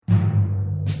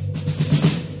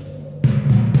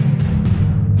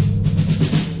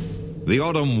The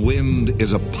autumn wind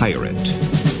is a pirate.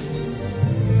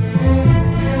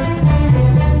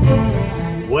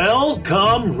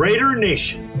 Welcome, Raider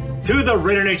Nation, to the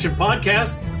Raider Nation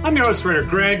podcast. I'm your host, Raider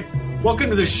Greg. Welcome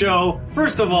to the show.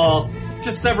 First of all,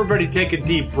 just everybody take a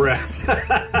deep breath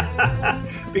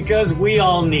because we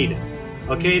all need it.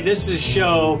 Okay, this is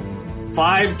show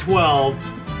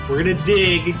 512. We're gonna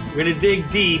dig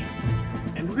deep,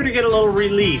 and we're gonna get a little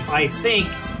relief. I think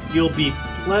you'll be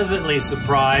pleasantly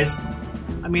surprised.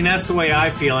 I mean, that's the way I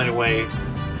feel anyways.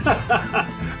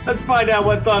 Let's find out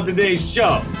what's on today's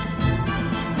show.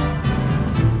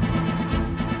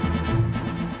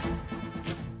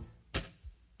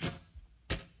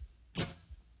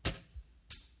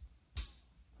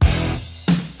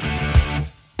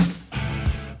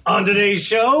 On today's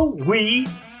show, we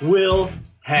will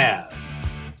have.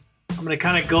 I'm going to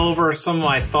kind of go over some of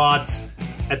my thoughts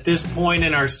at this point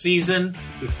in our season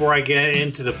before I get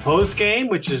into the post game,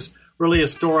 which is really a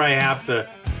story I have to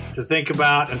think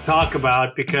about and talk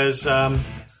about because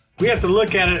we have to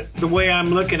look at it the way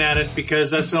I'm looking at it because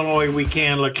that's the only way we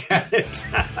can look at it.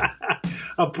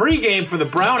 A pregame for the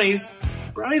Brownies.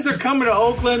 Brownies are coming to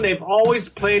Oakland. They've always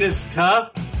played us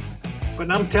tough,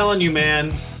 but I'm telling you,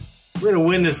 man, we're going to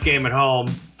win this game at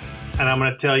home, and I'm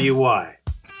going to tell you why.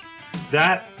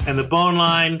 That and the bone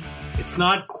line, it's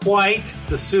not quite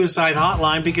the suicide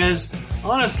hotline because,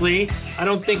 honestly, I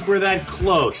don't think we're that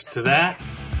close to that.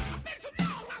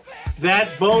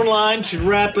 That bone line should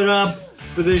wrap it up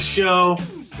for this show.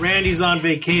 Randy's on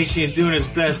vacation. He's doing his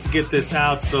best to get this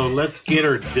out, so let's get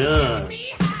her done.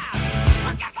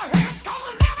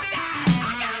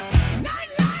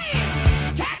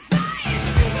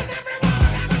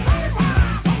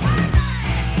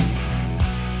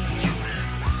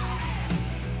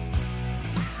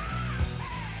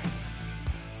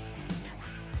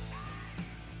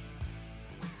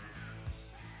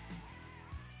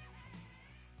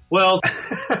 Well,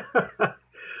 I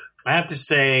have to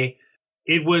say,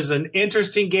 it was an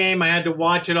interesting game. I had to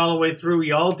watch it all the way through.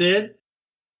 Y'all did?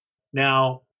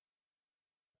 Now,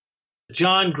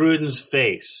 John Gruden's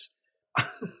face.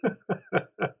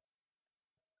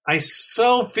 I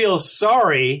so feel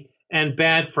sorry and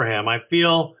bad for him. I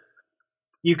feel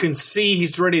you can see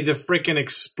he's ready to freaking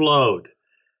explode.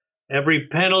 Every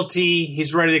penalty,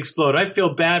 he's ready to explode. I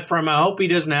feel bad for him. I hope he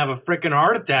doesn't have a freaking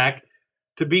heart attack,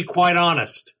 to be quite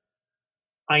honest.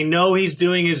 I know he's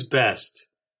doing his best.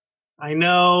 I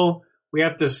know we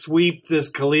have to sweep this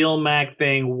Khalil Mack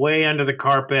thing way under the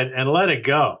carpet and let it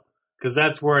go, because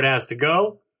that's where it has to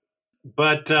go.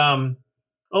 But 0-3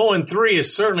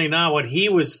 is certainly not what he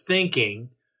was thinking,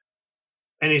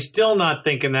 and he's still not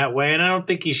thinking that way, and I don't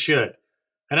think he should.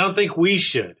 I don't think we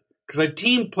should, because our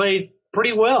team plays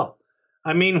pretty well.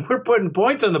 I mean, we're putting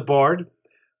points on the board,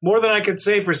 more than I could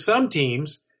say for some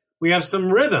teams. We have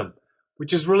some rhythm,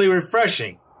 which is really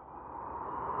refreshing.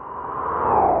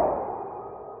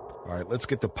 All right, let's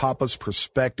get the Papa's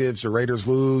perspectives. The Raiders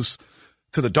lose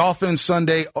to the Dolphins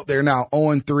Sunday. They're now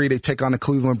 0-3. They take on the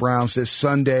Cleveland Browns this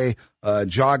Sunday.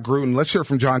 John Gruden, let's hear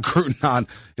from John Gruden on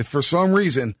if for some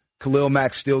reason Khalil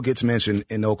Mack still gets mentioned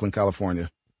in Oakland, California.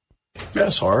 Yeah,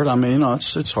 it's hard. I mean,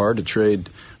 it's hard to trade,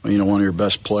 one of your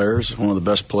best players, one of the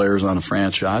best players on a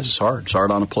franchise. It's hard. It's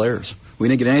hard on the players. We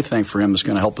didn't get anything for him that's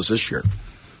going to help us this year.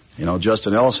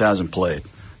 Justin Ellis hasn't played.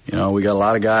 We got a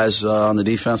lot of guys on the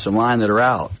defensive line that are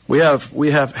out. We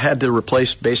have had to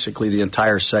replace basically the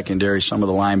entire secondary, some of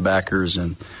the linebackers,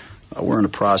 and we're in the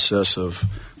process of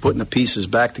putting the pieces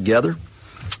back together,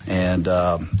 and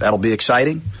that'll be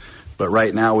exciting. But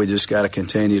right now we just got to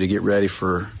continue to get ready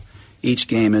for each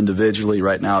game individually.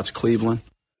 Right now it's Cleveland.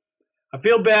 I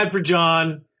feel bad for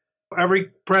John. Every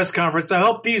press conference, I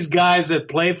hope these guys that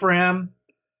play for him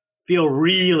feel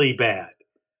really bad,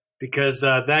 because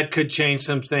that could change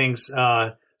some things,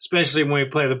 especially when we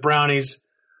play the Brownies.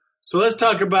 So let's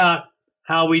talk about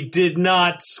how we did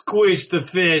not squish the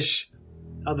fish,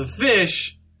 how the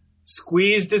fish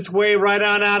squeezed its way right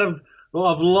on out of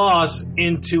loss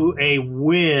into a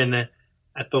win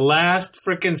at the last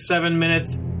frickin' 7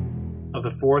 minutes of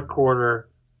the fourth quarter.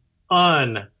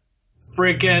 Unfrickin'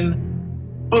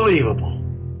 believable.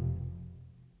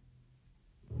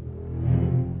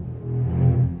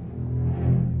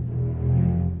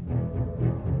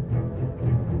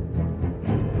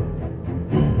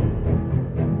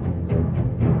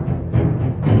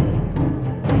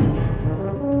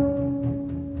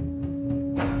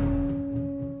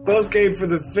 Postgame for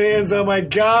the fans. Oh my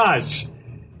gosh.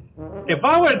 If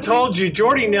I would have told you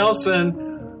Jordy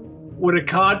Nelson would have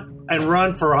caught and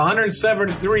run for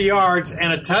 173 yards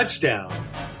and a touchdown,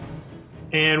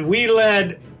 and we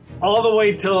led all the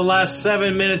way till the last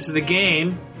 7 minutes of the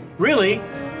game, Really.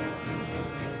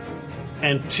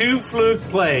 And 2 fluke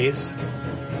plays.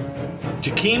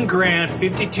 Jakeem Grant,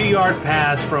 52-yard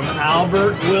pass from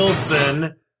Albert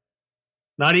Wilson.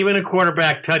 Not even a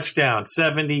quarterback touchdown,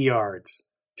 70 yards.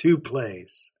 2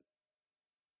 plays.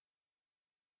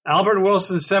 Albert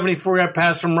Wilson, 74-yard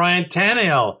pass from Ryan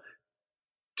Tannehill.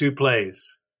 2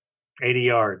 plays, 80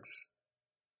 yards.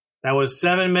 That was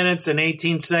 7 minutes and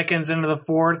 18 seconds into the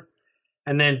fourth.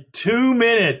 And then 2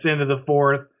 minutes into the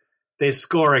fourth, they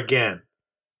score again.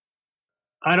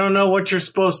 I don't know what you're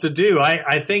supposed to do.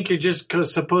 I think you're just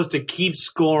supposed to keep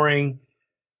scoring.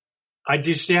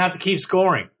 You have to keep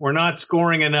scoring. We're not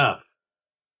scoring enough.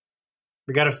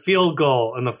 We got a field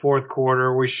goal in the fourth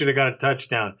quarter. We should have got a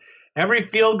touchdown. Every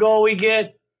field goal we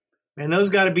get, man, those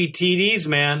got to be TDs,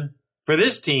 man. For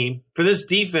this team, for this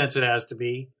defense, it has to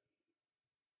be.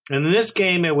 And in this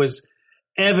game, it was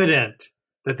evident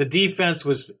that the defense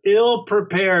was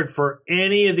ill-prepared for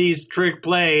any of these trick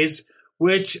plays,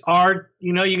 which are,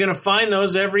 you're going to find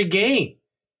those every game.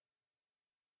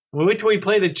 Wait till we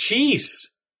play the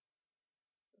Chiefs.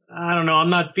 I don't know. I'm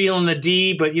not feeling the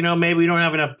D, but, maybe we don't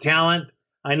have enough talent.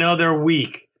 I know they're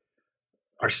weak.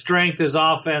 Our strength is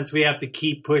offense. We have to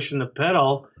keep pushing the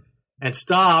pedal and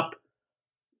stop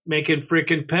making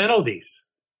freaking penalties.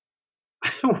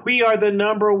 We are the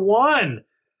number 1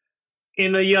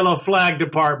 in the yellow flag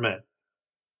department.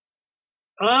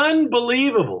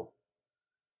 Unbelievable.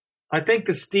 I think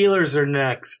the Steelers are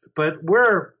next, but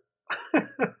we're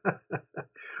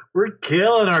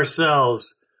killing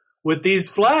ourselves with these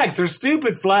flags. They're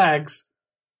stupid flags.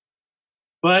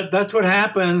 But that's what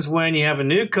happens when you have a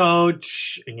new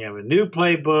coach and you have a new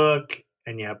playbook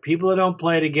and you have people that don't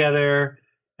play together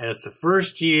and it's the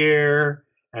first year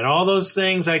and all those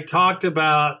things I talked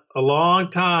about a long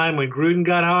time when Gruden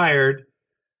got hired.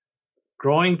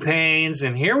 Growing pains,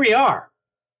 and here we are.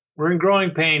 We're in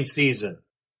growing pains season.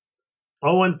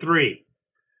 0-3.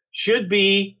 Should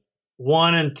be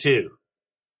 1-2.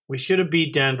 We should have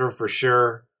beat Denver for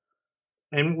sure.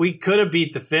 And we could have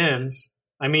beat the Finns.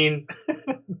 I mean,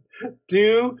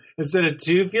 2 instead of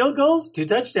 2 field goals, 2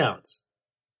 touchdowns.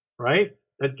 Right?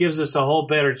 That gives us a whole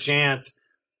better chance.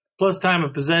 Plus time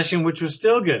of possession, which was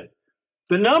still good.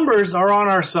 The numbers are on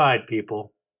our side,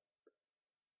 people.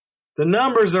 The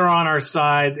numbers are on our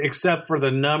side, except for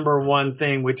the number 1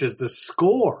 thing, which is the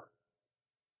score.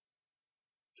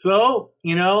 So,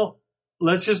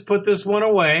 let's just put this one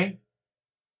away.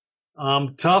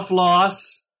 Tough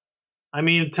loss.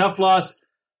 Tough loss.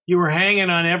 You were hanging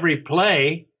on every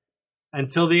play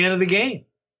until the end of the game.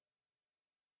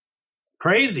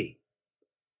 Crazy.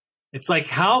 It's like,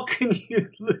 how can you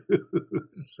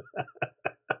lose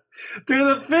to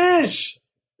the Fish?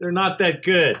 They're not that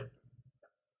good.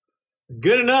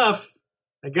 Good enough.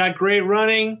 They got great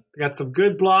running. They got some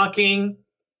good blocking.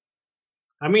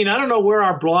 I don't know where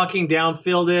our blocking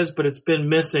downfield is, but it's been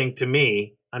missing to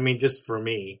me. Just for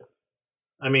me.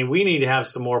 We need to have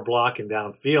some more blocking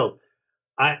downfield.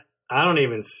 I don't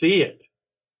even see it.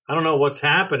 I don't know what's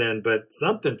happening, but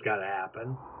something's got to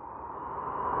happen.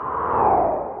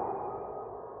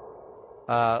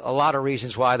 A lot of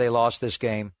reasons why they lost this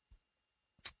game.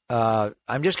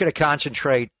 I'm just going to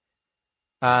concentrate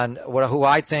on who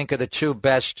I think are the 2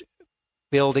 best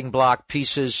building block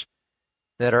pieces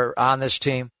that are on this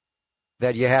team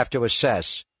that you have to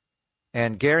assess.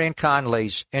 And Gareon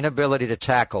Conley's inability to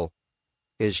tackle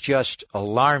is just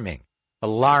alarming.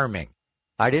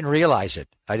 I didn't realize it.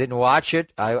 I didn't watch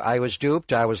it. I was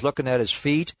duped. I was looking at his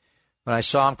feet. When I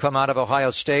saw him come out of Ohio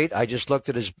State, I just looked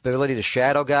at his ability to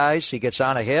shadow guys. He gets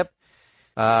on a hip.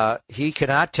 He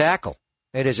cannot tackle.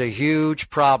 It is a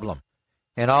huge problem.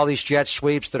 And all these jet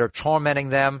sweeps that are tormenting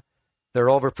them, they're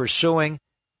over pursuing,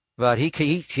 but he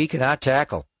cannot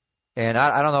tackle. And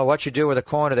I don't know what you do with a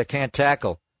corner that can't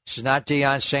tackle. This is not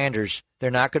Deion Sanders.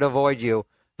 They're not going to avoid you.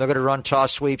 They're going to run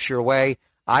toss sweeps your way.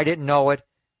 I didn't know it.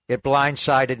 It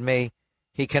blindsided me.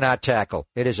 He cannot tackle.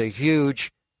 It is a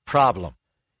huge problem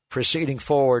proceeding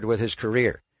forward with his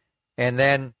career. And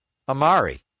then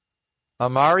Amari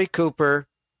Cooper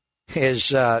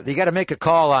is, you got to make a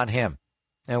call on him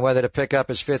and whether to pick up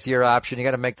his 5th-year option. You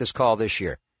got to make this call this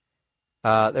year.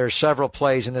 There are several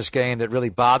plays in this game that really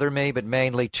bother me, but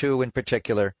mainly 2 in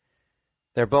particular.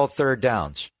 They're both third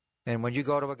downs. And when you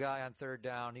go to a guy on third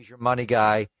down, he's your money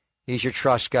guy, he's your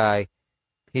trust guy,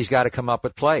 he's got to come up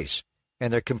with plays.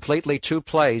 And they're completely 2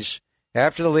 plays.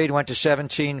 After the lead went to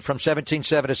 17, from 17-7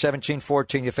 to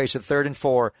 17-14, you face a 3rd and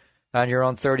 4 on your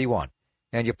own 31.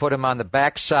 And you put him on the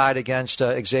backside against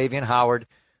Xavier Howard,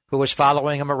 who was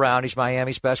following him around. He's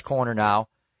Miami's best corner now.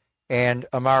 And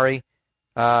Amari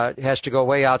has to go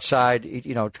way outside,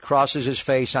 crosses his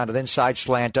face onto the inside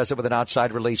slant, does it with an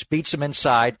outside release, beats him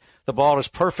inside. The ball is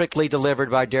perfectly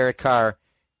delivered by Derek Carr,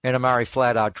 and Amari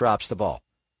flat out drops the ball.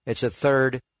 It's a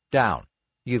third down.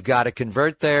 You've got to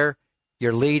convert there.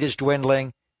 Your lead is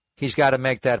dwindling. He's got to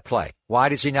make that play. Why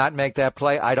does he not make that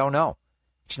play? I don't know.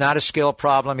 It's not a skill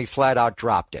problem. He flat out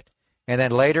dropped it. And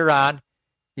then later on,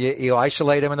 you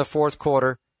isolate him in the fourth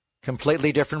quarter,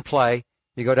 completely different play.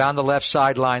 You go down the left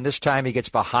sideline. This time he gets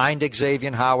behind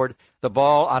Xavier Howard. The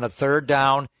ball on a third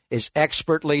down is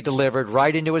expertly delivered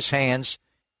right into his hands,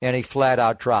 and he flat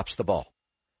out drops the ball.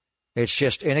 It's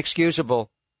just inexcusable.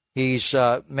 He's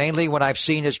mainly when I've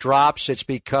seen his drops, it's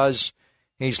because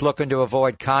he's looking to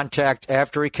avoid contact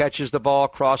after he catches the ball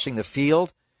crossing the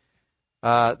field.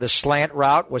 The slant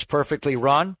route was perfectly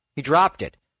run. He dropped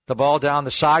it. The ball down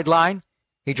the sideline,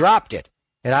 he dropped it.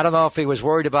 And I don't know if he was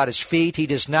worried about his feet. He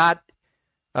does not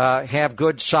have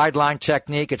good sideline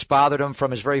technique. It's bothered him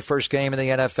from his very first game in the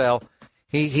NFL.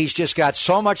 He's just got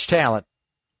so much talent,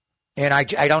 and I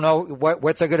don't know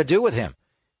what they're going to do with him.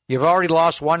 You've already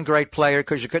lost one great player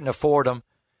because you couldn't afford him.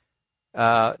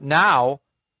 Now,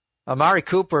 Amari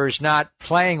Cooper is not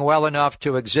playing well enough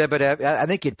to exhibit. I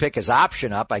think you'd pick his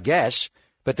option up, I guess.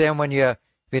 But then when if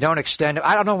you don't extend him,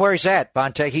 I don't know where he's at,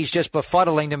 Bonte. He's just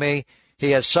befuddling to me.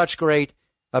 He has such great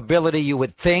ability, you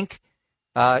would think.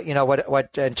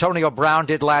 What Antonio Brown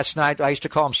did last night, I used to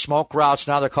call them smoke routes.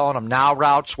 Now they're calling them now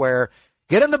routes, where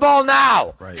get him the ball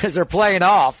now because they're playing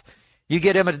off. You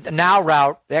get him a now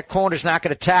route, that corner's not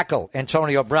going to tackle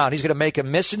Antonio Brown. He's going to make him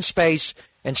miss in space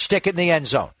and stick it in the end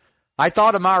zone. I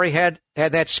thought Amari had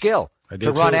that skill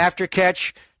to run after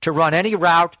catch, to run any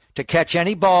route, to catch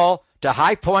any ball, to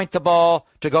high point the ball,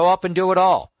 to go up and do it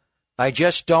all. I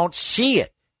just don't see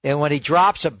it. And when he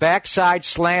drops a backside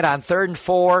slant on 3rd and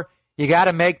 4, you got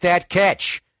to make that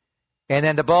catch. And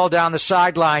then the ball down the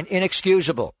sideline,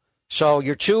 inexcusable. So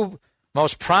your two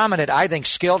most prominent, I think,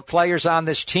 skilled players on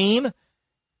this team,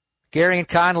 Gary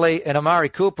Conley and Amari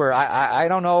Cooper, I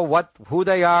don't know who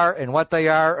they are and what they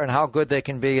are and how good they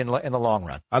can be in the long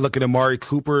run. I look at Amari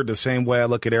Cooper the same way I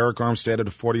look at Eric Armstead of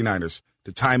the 49ers.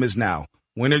 The time is now.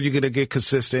 When are you going to get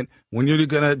consistent? When are you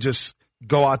going to just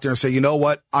go out there and say, you know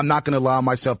what, I'm not going to allow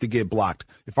myself to get blocked.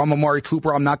 If I'm Amari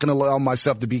Cooper, I'm not going to allow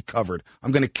myself to be covered.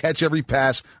 I'm going to catch every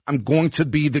pass. I'm going to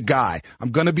be the guy.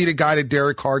 I'm going to be the guy that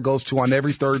Derek Carr goes to on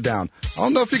every third down. I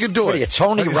don't know if you can do what it. Are you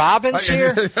Tony Robbins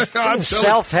here?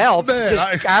 Self-help.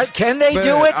 Can they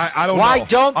do it? I don't know. Why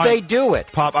don't they do it?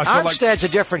 Pop, I feel Armstead's a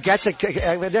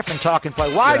different talking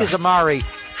play. Why does Amari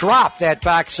drop that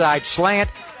backside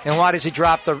slant? And why does he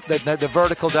drop the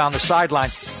vertical down the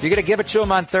sideline? You're going to give it to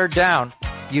him on 3rd down.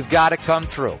 You've got to come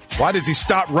through. Why does he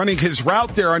stop running his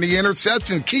route there on the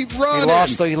interception? Keep running.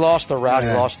 He lost the route. He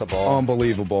lost the ball.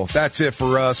 Unbelievable. That's it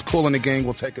for us. Cool in the Gang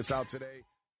will take us out today.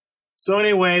 So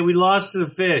anyway, we lost to the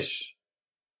Fish.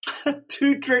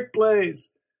 2 trick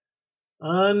plays.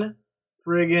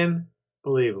 Unfriggin'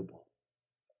 believable.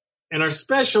 And our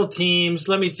special teams,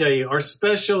 let me tell you, our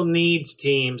special needs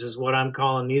teams is what I'm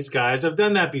calling these guys. I've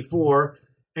done that before.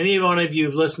 Any one of you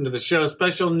who've listened to the show,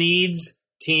 special needs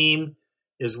team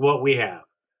is what we have.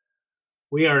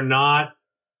 We are not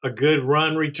a good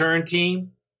run return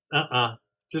team.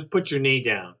 Just put your knee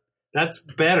down. That's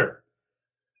better.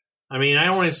 I mean, I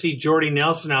don't want to see Jordy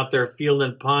Nelson out there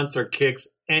fielding punts or kicks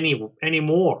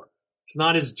anymore. It's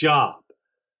not his job.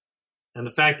 And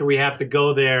the fact that we have to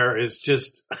go there is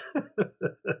just,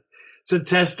 it's a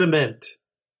testament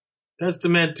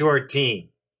to our team.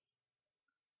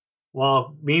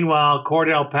 Meanwhile,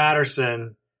 Cordell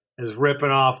Patterson is ripping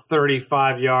off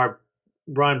 35-yard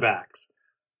runbacks.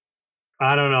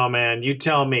 I don't know, man. You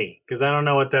tell me, because I don't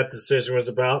know what that decision was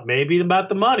about. Maybe about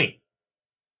the money.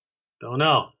 Don't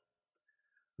know.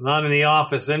 I'm not in the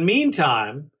office. And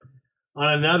meantime,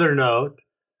 on another note,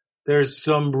 there's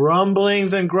some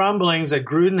rumblings and grumblings that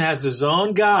Gruden has his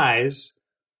own guys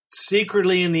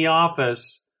secretly in the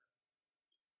office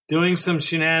doing some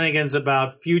shenanigans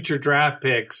about future draft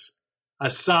picks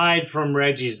aside from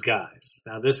Reggie's guys.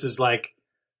 Now, this is like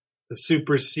the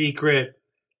super secret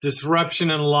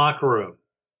disruption in the locker room.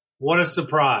 What a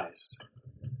surprise.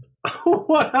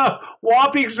 What a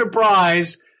whopping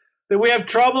surprise that we have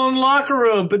trouble in the locker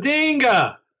room.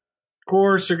 Badinga. Of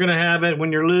course, you're going to have it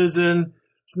when you're losing.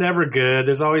 It's never good.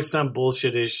 There's always some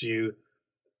bullshit issue.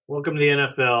 Welcome to the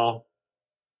NFL.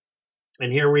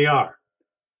 And here we are.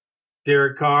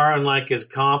 Derek Carr, unlike his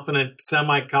confident,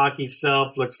 semi-cocky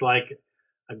self, looks like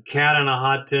a cat on a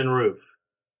hot tin roof.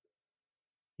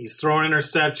 He's throwing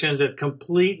interceptions at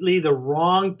completely the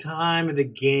wrong time of the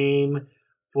game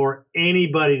for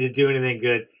anybody to do anything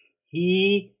good.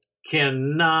 He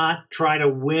cannot try to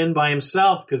win by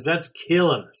himself because that's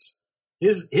killing us.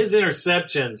 His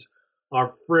interceptions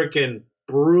are freaking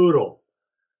brutal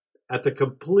at the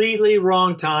completely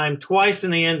wrong time, twice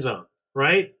in the end zone,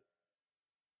 right?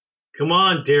 Come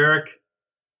on, Derek.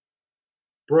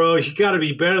 Bro, you got to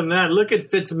be better than that. Look at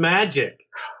Fitzmagic,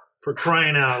 for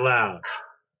crying out loud.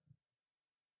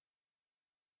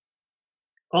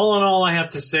 All in all, I have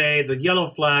to say the yellow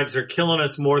flags are killing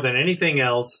us more than anything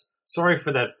else. Sorry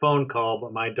for that phone call,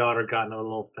 but my daughter got in a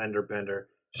little fender bender.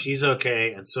 She's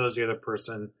okay, and so is the other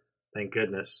person. Thank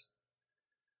goodness.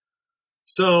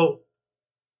 So,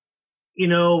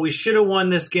 we should have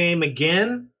won this game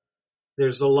again.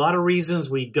 There's a lot of reasons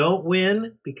we don't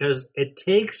win because it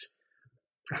takes,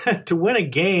 to win a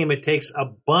game, it takes a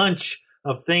bunch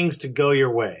of things to go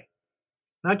your way.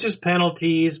 Not just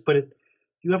penalties, but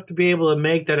you have to be able to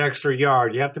make that extra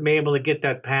yard. You have to be able to get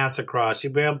that pass across.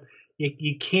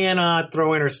 You cannot throw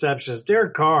interceptions.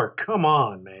 Derek Carr, come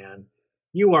on, man.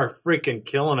 You are freaking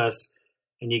killing us,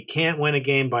 and you can't win a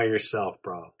game by yourself,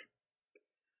 bro.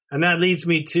 And that leads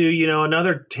me to,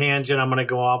 another tangent I'm going to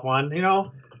go off on.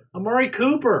 Amari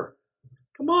Cooper.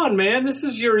 Come on, man. This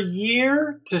is your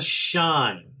year to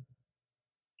shine.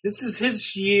 This is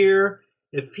his year.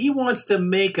 If he wants to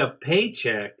make a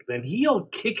paycheck, then he'll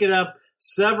kick it up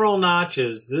several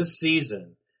notches this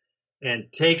season and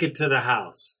take it to the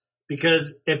house.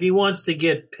 Because if he wants to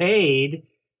get paid,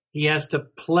 he has to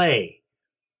play.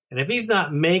 And if he's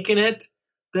not making it,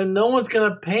 then no one's going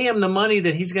to pay him the money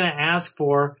that he's going to ask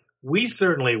for. We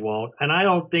certainly won't, and I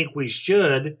don't think we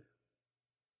should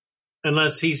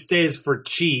unless he stays for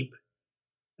cheap.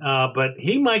 But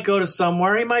he might go to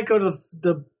somewhere. He might go to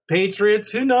the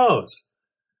Patriots. Who knows?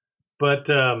 But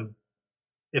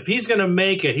if he's going to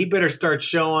make it, he better start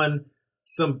showing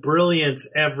some brilliance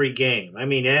every game. I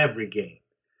mean, every game.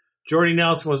 Jordy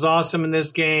Nelson was awesome in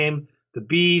this game. The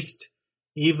Beast.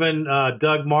 Even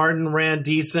Doug Martin ran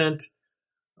decent.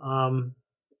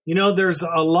 There's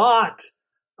a lot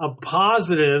of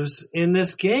positives in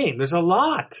this game. There's a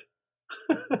lot.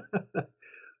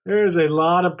 There's a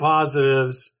lot of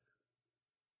positives.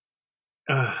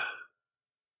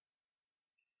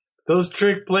 Those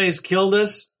trick plays killed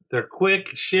us. They're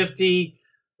quick, shifty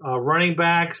running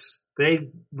backs.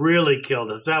 They really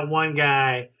killed us. That one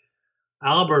guy,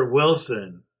 Albert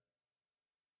Wilson,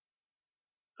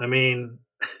 I mean,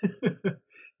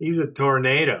 he's a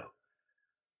tornado.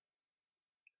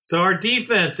 So our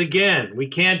defense, again, we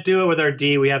can't do it with our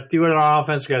D. We have to do it with our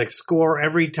offense. We got to score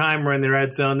every time we're in the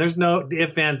red zone. There's no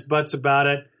ifs, ands, buts about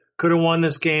it. Could have won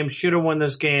this game, should have won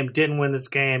this game, didn't win this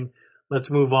game.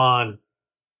 Let's move on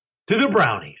to the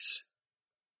Brownies.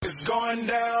 It's going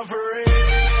down for real.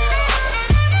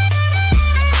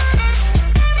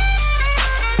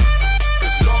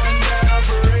 It's going down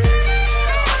for real.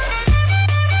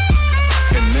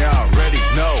 And they already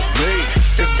know me.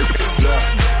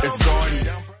 It's going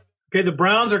down. Okay, the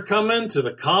Browns are coming to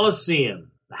the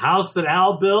Coliseum, the house that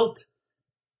Al built.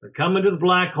 They're coming to the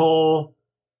black hole,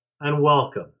 and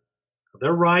welcome.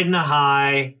 They're riding a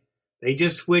high. They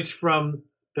just switched from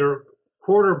their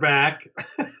quarterback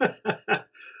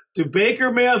to Baker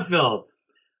Mayfield,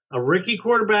 a rookie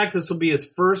quarterback. This will be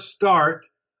his first start,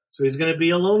 so he's going to be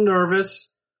a little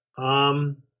nervous.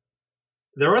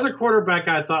 Their other quarterback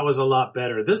I thought was a lot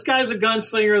better. This guy's a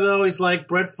gunslinger, though. He's like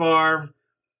Brett Favre.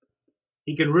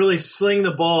 He can really sling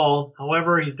the ball.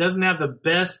 However, he doesn't have the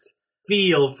best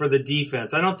feel for the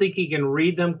defense. I don't think he can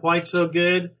read them quite so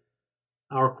good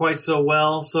or quite so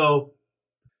well. So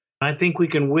I think we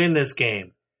can win this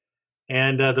game.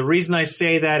 And the reason I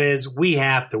say that is we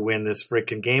have to win this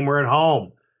freaking game. We're at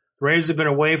home. The Raiders have been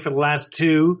away for the last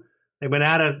 2. They've been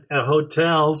out at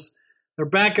hotels. They're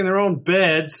back in their own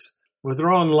beds with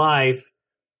their own life.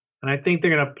 And I think they're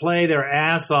going to play their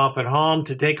ass off at home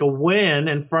to take a win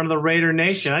in front of the Raider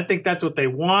Nation. I think that's what they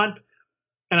want,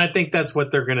 and I think that's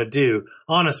what they're going to do,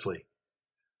 honestly.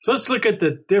 So let's look at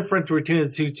the difference between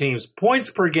the two teams. Points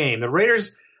per game. The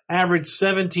Raiders averaged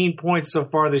 17 points so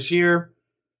far this year,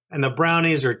 and the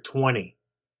Brownies are 20.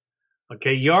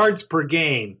 Okay, yards per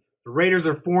game. The Raiders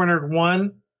are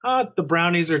 401. The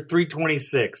Brownies are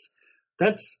 326.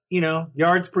 That's,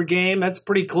 yards per game. That's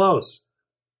pretty close.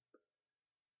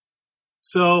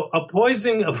 So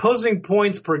opposing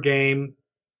points per game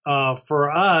for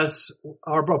us,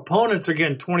 our opponents are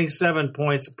getting 27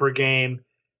 points per game,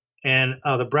 and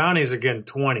the Brownies are getting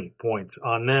 20 points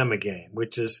on them a game,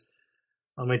 which is,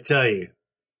 let me tell you,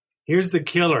 here's the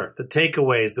killer, the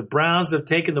takeaways. The Browns have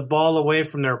taken the ball away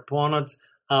from their opponents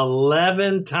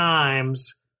 11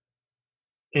 times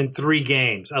in 3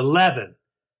 games. 11.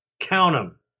 Count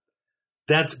them.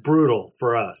 That's brutal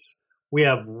for us. we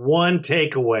have 1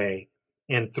 takeaway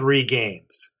in 3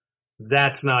 games.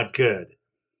 That's not good.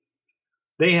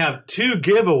 They have 2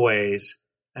 giveaways,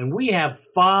 and we have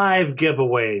 5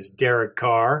 giveaways, Derek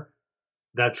Carr.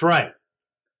 That's right.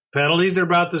 Penalties are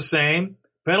about the same.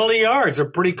 Penalty yards are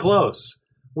pretty close.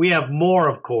 We have more,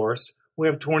 of course. We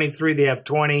have 23. They have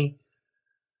 20.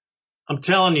 I'm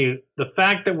telling you, the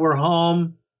fact that we're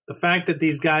home, the fact that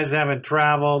these guys haven't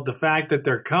traveled, the fact that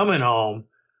they're coming home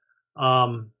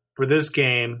for this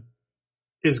game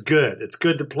is good. It's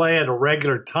good to play at a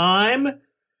regular time.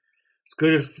 It's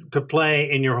good to play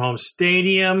in your home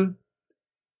stadium.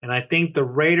 And I think the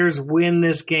Raiders win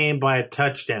this game by a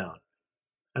touchdown.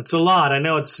 That's a lot. I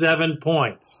know it's 7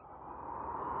 points.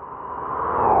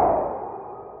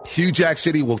 Hugh Jack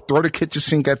City will throw the kitchen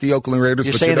sink at the Oakland Raiders.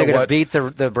 You're but saying you know they're going what? to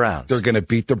beat the Browns? They're going to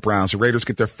beat the Browns. The Raiders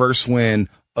get their first win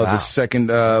of the second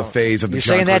phase of the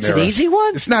John You're saying that's Gruden an era. easy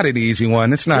one? It's not an easy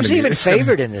one. It's not. Who's even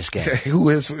favored in this game? Who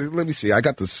is? Let me see. I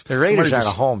got this. The Raiders aren't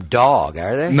a home dog,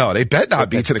 are they? No, they bet not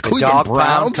be to the Cleveland dog Browns.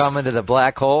 pound coming to the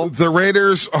black hole. The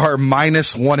Raiders are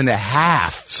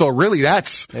 -1.5. So really,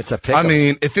 it's a pick 'em. I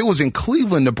mean, if it was in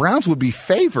Cleveland, the Browns would be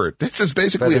favored. This is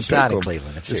basically But a it's pick not 'em. in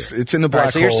Cleveland. It's here. It's in the All black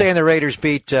right, so hole. you're saying the Raiders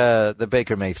beat the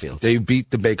Baker Mayfield? They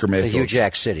beat the Baker Mayfield. The Hugh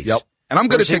Jack Cities. Yep. And I'm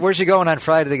going to take. Where's he going on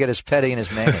Friday to get his petty and his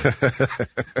mayonnaise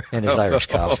and his Irish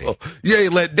coffee?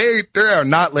 Yeah, they are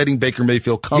not letting Baker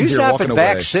Mayfield come He's here not walking been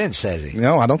away. back since, has he?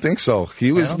 No, I don't think so.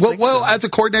 He was as a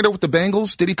coordinator with the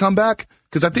Bengals. Did he come back?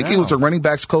 Because I think he was a running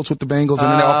backs coach with the Bengals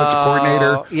and then the offensive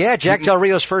coordinator. Yeah, Jack Del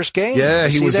Rio's first game. Yeah,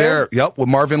 he was there. Yep, with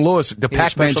Marvin Lewis, the He was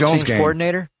Pac-Man special Jones teams game.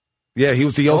 coordinator. Yeah, he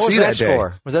was the What OC was that that day.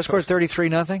 score? Was that score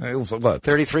 33-0? It was what?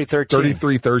 33-13.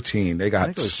 33-13. They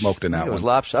got smoked in that It was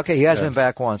one. lopsided. Okay, he has been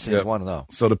back once, and he's 1-0.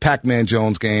 So the Pac-Man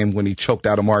Jones game when he choked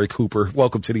out Amari Cooper,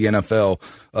 welcome to the NFL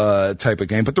type of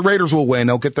game. But the Raiders will win.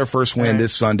 They'll get their first win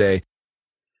this Sunday.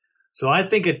 So I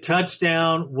think a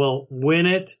touchdown will win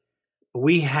it.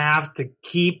 We have to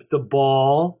keep the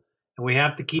ball, and we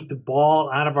have to keep the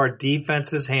ball out of our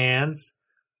defense's hands.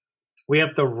 We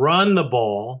have to run the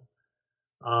ball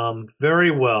very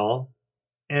well.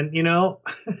 And,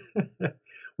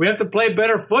 we have to play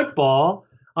better football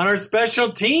on our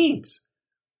special teams.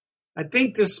 I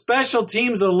think the special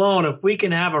teams alone, if we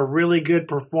can have a really good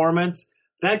performance,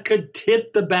 that could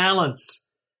tip the balance.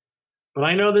 But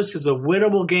I know this is a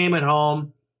winnable game at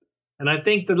home, and I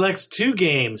think the next 2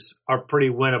 games are pretty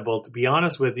winnable, to be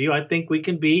honest with you. I think we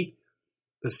can beat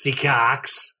the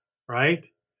Seahawks, right?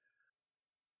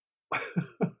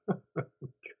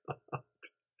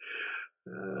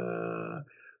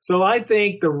 So I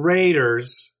think the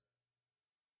Raiders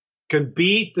can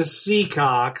beat the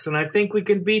Seahawks, and I think we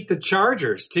can beat the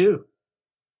Chargers, too.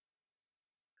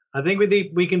 I think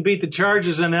we can beat the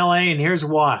Chargers in L.A., and here's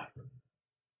why.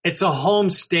 It's a home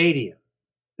stadium.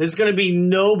 There's going to be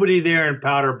nobody there in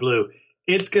powder blue.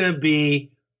 It's going to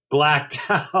be blacked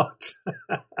out.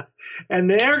 And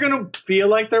they're going to feel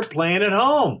like they're playing at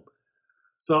home.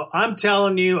 So I'm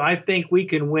telling you, I think we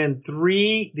can win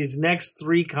these next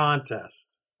 3 contests.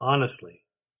 Honestly.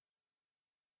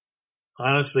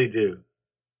 Honestly do.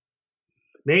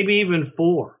 Maybe even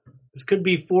 4. This could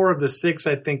be 4 of the 6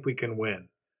 I think we can win.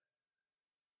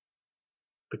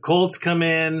 The Colts come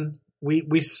in.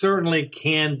 We certainly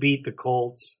can beat the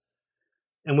Colts.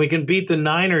 And we can beat the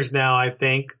Niners now, I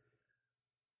think,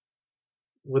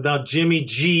 without Jimmy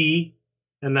G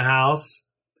in the house.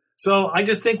 So I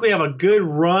just think we have a good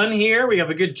run here. We have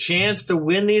a good chance to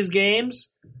win these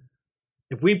games.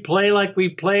 If we play like we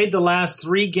played the last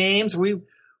 3 games, we're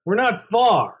not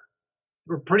far.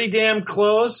 We're pretty damn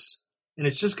close. And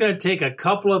it's just going to take a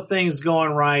couple of things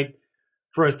going right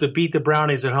for us to beat the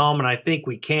Brownies at home, and I think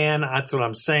we can. That's what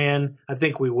I'm saying. I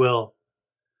think we will.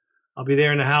 I'll be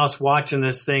there in the house watching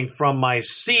this thing from my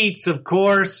seats, of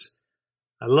course.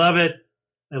 I love it.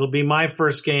 It'll be my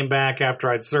first game back after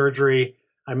I had surgery.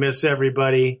 I miss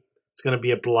everybody. It's going to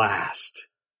be a blast,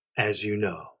 as you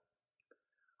know.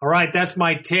 All right, that's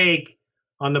my take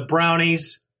on the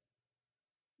Brownies.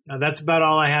 Now, that's about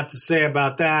all I have to say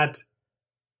about that.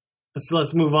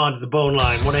 Let's move on to the bone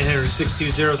line.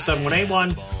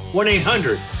 1-800-620-7181.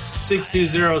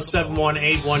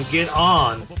 1-800-620-7181. Get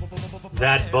on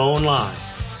that bone line.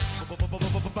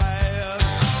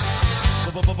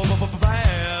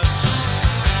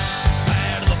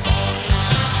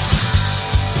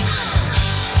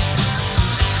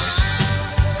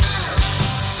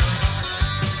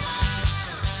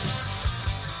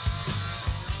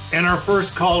 And our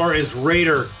first caller is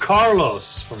Raider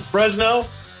Carlos from Fresno.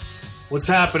 What's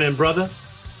happening, brother?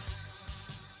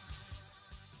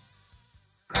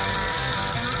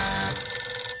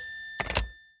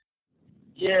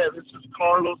 Yeah, this is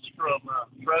Carlos. Carlos from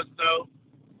Fresno.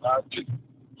 Just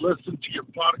listen to your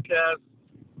podcast.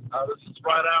 This is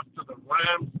right after the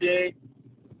Rams game.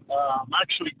 I'm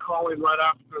actually calling right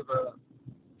after the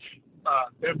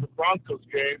Denver Broncos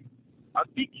game. I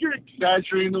think you're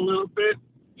exaggerating a little bit,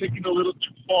 taking a little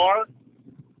too far.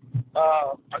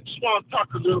 I just want to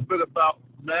talk a little bit about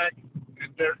Mac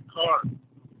and Derek Carr.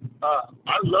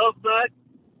 I love Mac.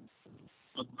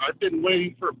 I've been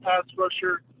waiting for a pass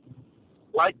rusher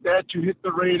like that to hit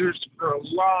the Raiders for a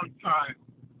long time.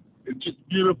 It's just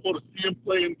beautiful to see him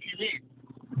play on TV.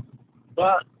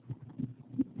 But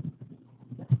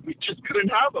we just couldn't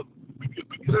have him. We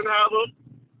couldn't have him.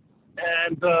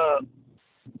 And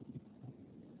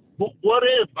what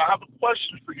if, I have a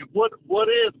question for you, what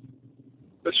if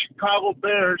the Chicago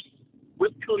Bears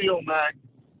with Khalil Mack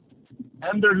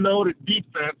and their loaded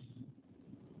defense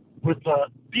with a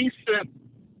decent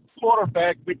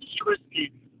quarterback, Mitch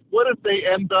Trubisky, what if they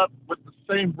end up with the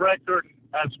same record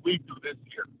as we do this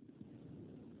year?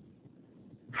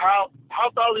 How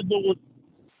valuable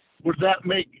would that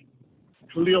make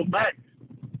Khalil Mack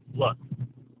look?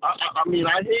 I mean,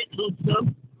 I hate losing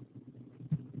them.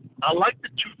 I like the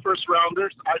 2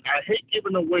 first-rounders. I hate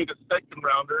giving away the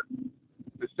second-round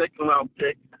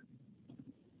pick.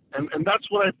 And that's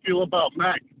what I feel about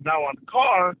Mack. Now, on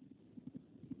Carr,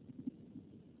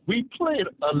 we played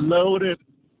a loaded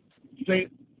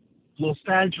Los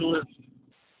Angeles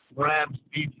Rams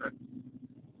defense.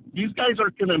 These guys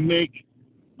are going to make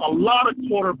a lot of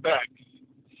quarterbacks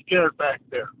scared back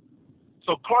there.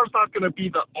 So Carr's not going to be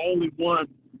the only one.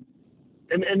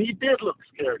 And he did look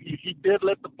scared. He did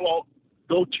let the ball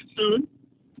go too soon.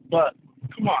 But,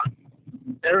 come on.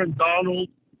 Aaron Donald,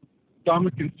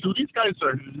 Dominican Sue, these guys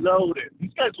are loaded.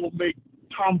 These guys will make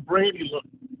Tom Brady look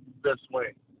this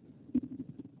way.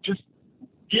 Just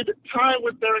give it time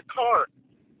with Derek Carr.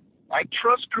 I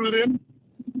trust Gruden.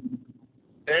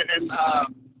 And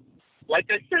like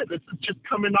I said, this is just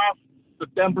coming off the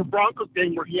Denver Broncos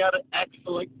game where he had an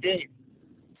excellent game.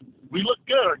 We look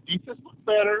good. Our defense looked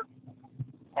better.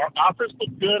 Our offense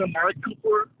looked good. Amari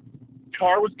Cooper,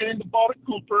 Carr was getting the ball to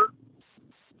Cooper.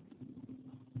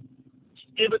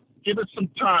 Just give it some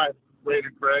time,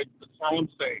 Raider Greg. That's all I'm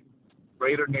saying.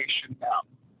 Raider Nation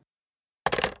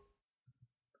out.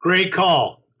 Great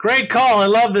call. Great call. I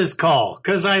love this call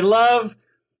because I love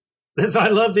this. I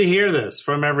love to hear this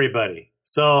from everybody.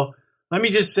 So let me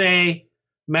just say,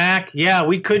 Mac, yeah,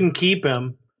 we couldn't keep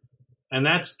him. And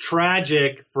that's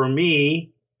tragic for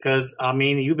me because, I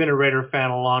mean, you've been a Raider fan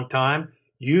a long time.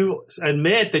 You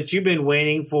admit that you've been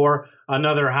waiting for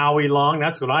another Howie Long.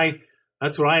 That's what I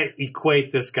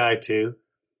equate this guy to.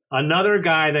 Another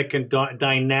guy that can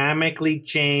dynamically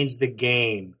change the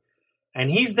game.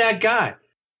 And he's that guy.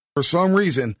 For some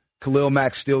reason, Khalil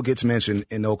Mack still gets mentioned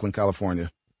in Oakland,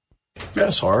 California. Yeah,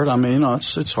 it's hard. I mean,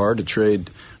 it's hard to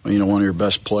trade, one of your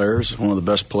best players, one of the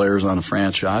best players on a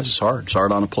franchise. It's hard. It's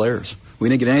hard on the players. We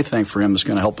didn't get anything for him that's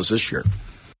going to help us this year.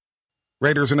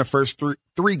 Raiders in the first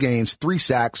three games, 3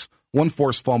 sacks, 1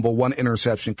 forced fumble, 1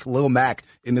 interception. Khalil Mack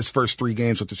in his first 3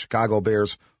 games with the Chicago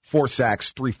Bears, 4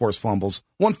 sacks, 3 forced fumbles,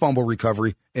 1 fumble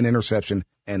recovery, an interception,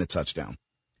 and a touchdown.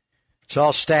 It's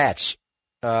all stats.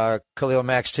 Khalil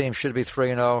Mack's team should be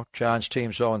 3-0. John's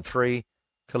team's 0-3.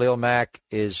 Khalil Mack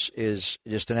is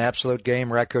just an absolute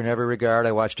game wrecker in every regard.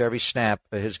 I watched every snap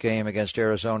of his game against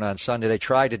Arizona on Sunday. They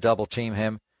tried to double-team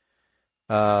him.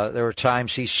 There were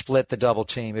times he split the double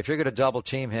team. If you're going to double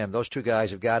team him, those 2 guys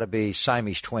have got to be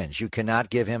Siamese twins. You cannot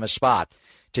give him a spot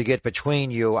to get between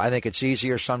you. I think it's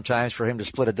easier sometimes for him to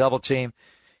split a double team.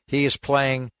 He is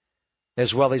playing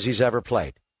as well as he's ever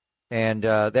played. And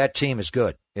that team is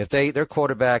good. If their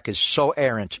quarterback is so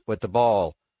errant with the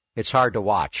ball, it's hard to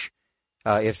watch.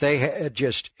 If they had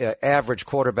just average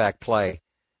quarterback play,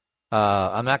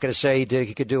 I'm not going to say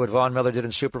he could do what Von Miller did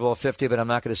in Super Bowl 50, but I'm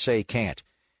not going to say he can't.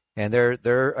 And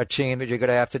they're a team that you're going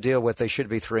to have to deal with. They should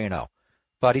be 3-0.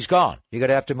 But he's gone. You're going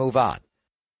to have to move on.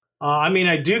 I mean,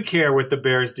 I do care what the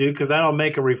Bears do because I don't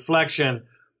make a reflection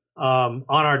on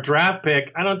our draft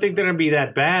pick. I don't think they're going to be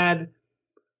that bad.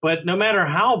 But no matter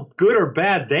how good or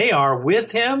bad they are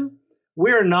with him,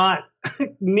 we're not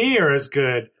near as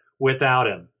good without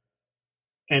him.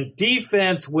 And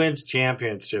defense wins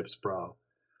championships, bro.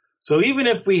 So even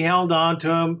if we held on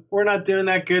to him, we're not doing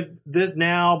that good this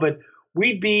now, but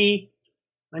we'd be,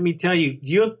 let me tell you,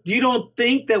 you don't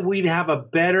think that we'd have a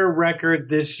better record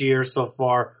this year so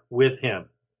far with him.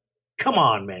 Come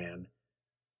on, man.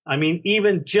 I mean,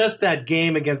 even just that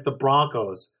game against the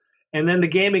Broncos and then the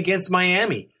game against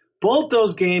Miami. Both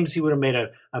those games, he would have made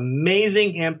an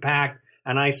amazing impact.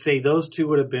 And I say those 2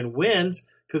 would have been wins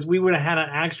because we would have had an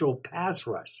actual pass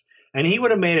rush. and he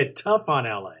would have made it tough on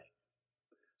LA.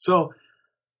 So,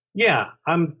 yeah,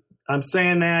 I'm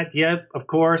saying that. Yeah, of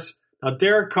course. Now,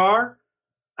 Derek Carr,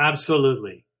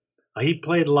 absolutely. He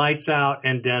played lights out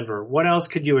in Denver. What else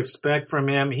could you expect from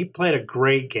him? He played a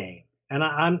great game, and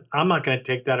I'm not going to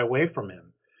take that away from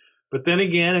him. But then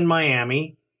again, in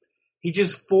Miami, he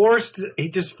just forced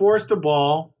a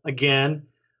ball again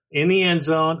in the end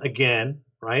zone again,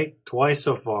 right? Twice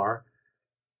so far,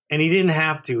 and he didn't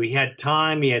have to. He had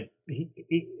time. It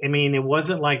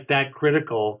wasn't like that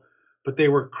critical, but they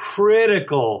were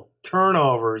critical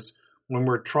turnovers when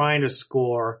we're trying to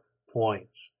score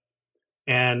points.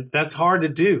 And that's hard to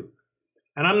do.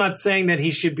 And I'm not saying that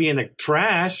he should be in the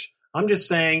trash. I'm just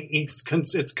saying it's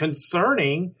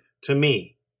concerning to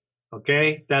me.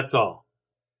 Okay? That's all.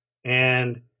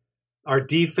 And our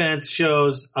defense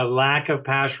shows a lack of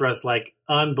pass rush, like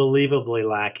unbelievably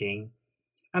lacking.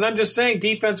 And I'm just saying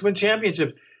defense win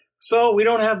championships. So we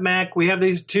don't have Mac. We have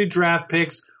these 2 draft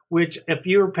picks, which if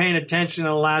you were paying attention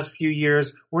in the last few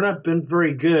years, we're not been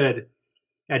very good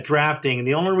at drafting. And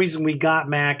the only reason we got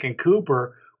Mac and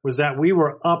Cooper was that we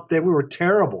were up there. We were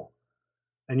terrible.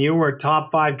 And you were a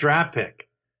top 5 draft pick.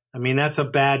 I mean, that's a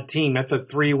bad team. That's a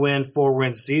 3-win,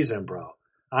 4-win season, bro.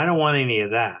 I don't want any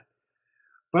of that.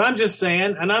 But I'm just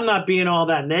saying, and I'm not being all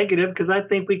that negative because I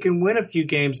think we can win a few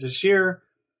games this year.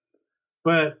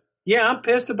 But yeah, I'm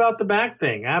pissed about the Mac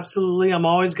thing. Absolutely. I'm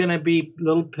always going to be a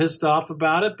little pissed off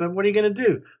about it. But what are you going to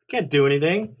do? I can't do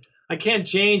anything. I can't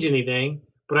change anything.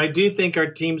 But I do think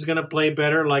our team's going to play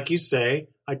better, like you say.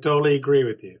 I totally agree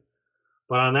with you.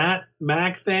 But on that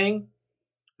Mac thing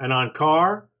and on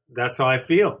Carr, that's how I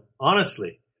feel,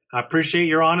 honestly. I appreciate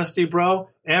your honesty, bro.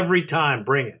 Every time,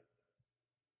 bring it.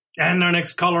 And our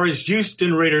next caller is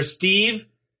Houston Raider Steve.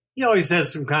 He always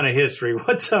has some kind of history.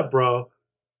 What's up, bro?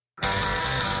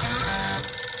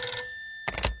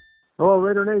 Hello,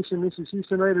 Raider Nation. This is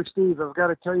Houston Raider Steve. I've got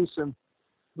to tell you some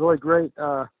really great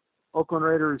Oakland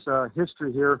Raiders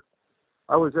history here.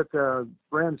 I was at the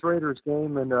Rams-Raiders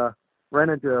game and ran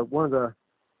into one of the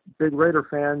big Raider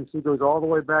fans. He goes all the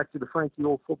way back to the Frank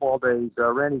Ewell football days.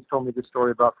 Randy's told me this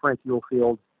story about Frank Ewell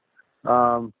Field.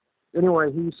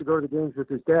 Anyway, he used to go to the games with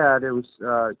his dad. It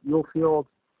was Ewell Field.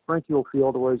 Frank Ewell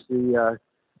Field was the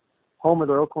home of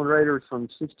the Oakland Raiders from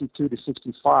 62 to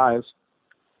 65.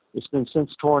 It's been since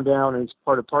torn down and it's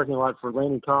part of the parking lot for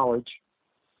Laney College.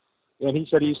 And he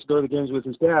said he used to go to the games with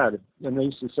his dad. And they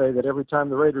used to say that every time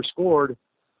the Raiders scored,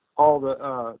 all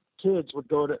the kids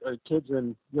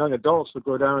and young adults would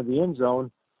go down to the end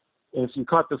zone. And if you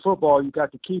caught the football, you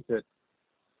got to keep it.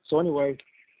 So anyway,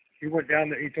 he went down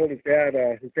there. He told his dad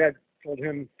told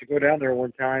him to go down there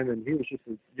one time, and he was just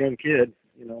a young kid,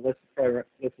 less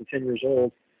than 10 years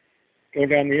old, going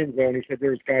down the end zone. He said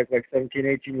there was guys like 17,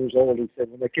 18 years old. He said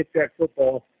when they kicked that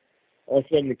football, all of a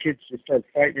sudden the kids just started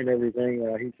fighting and everything.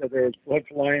 He said there was blood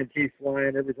flying, teeth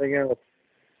flying, everything else.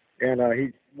 And he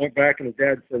went back and his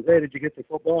dad says, "Hey, did you get the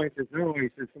football?" He says, "No." He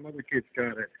says, "Some other kids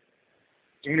got it."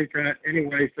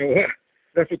 Anyway, so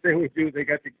that's what they would do. They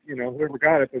got whoever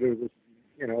got it, but it was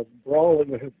this, brawl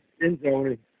in the end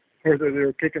zone, where they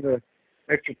were kicking the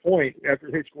extra point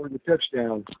after they scored the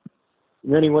touchdown.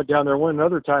 And then he went down there one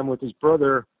other time with his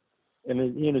brother,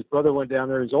 and he and his brother went down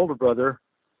there, his older brother,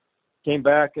 came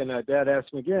back, and Dad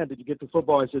asked him again, "Did you get the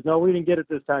football?" He said, "No, we didn't get it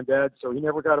this time, Dad." So he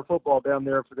never got a football down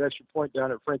there for the extra point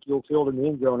down at Frank Ewell Field in the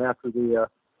end zone after the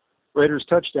Raiders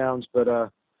touchdowns. But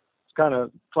it's kind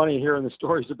of funny hearing the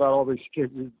stories about all these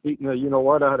kids beating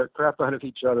the crap out of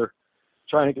each other,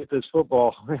 trying to get this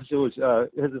football as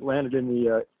it landed in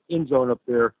the end zone up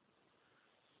there.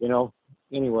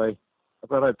 Anyway, I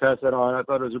thought I'd pass that on. I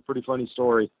thought it was a pretty funny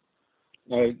story.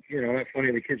 Not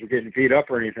funny the kids were getting beat up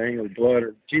or anything, or blood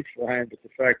or teeth flying, but the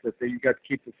fact that you got to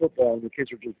keep the football and the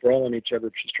kids were just brawling each other,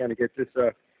 just trying to get this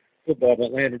football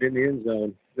that landed in the end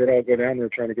zone. They'd all go down there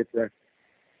trying to get the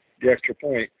extra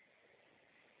point.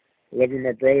 I love you,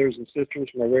 my brothers and sisters,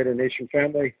 my Raider Nation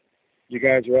family. You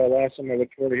guys are all awesome. I look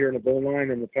forward to hearing the bone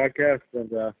line and the podcast,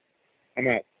 and I'm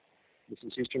out. This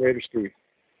is Houston Raider Steve,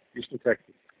 Houston,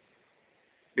 Texas.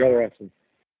 Y'all are awesome.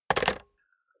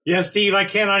 Yeah, Steve, I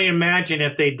cannot imagine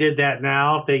if they did that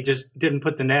now, if they just didn't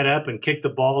put the net up and kick the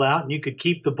ball out and you could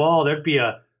keep the ball, there'd be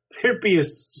a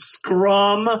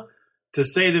scrum, to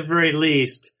say the very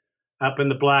least, up in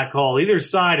the black hole. Either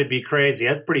side would be crazy.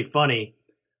 That's pretty funny.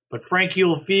 But Frank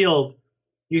Ewell Field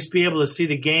used to be able to see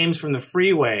the games from the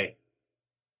freeway,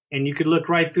 and you could look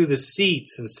right through the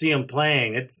seats and see them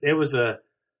playing. It was a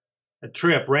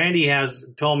trip. Randy has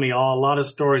told me a lot of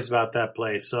stories about that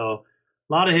place. So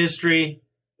a lot of history.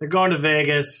 They're going to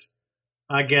Vegas,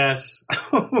 I guess.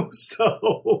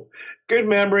 So good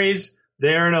memories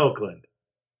there in Oakland.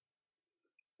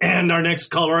 And our next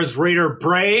caller is Raider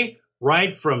Bray,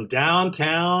 right from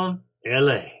downtown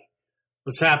L.A.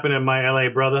 What's happening, my L.A.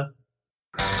 brother?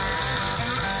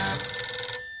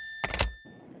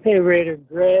 Hey, Raider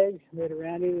Greg, Raider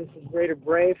Randy, this is Raider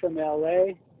Bray from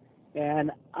L.A., and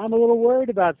I'm a little worried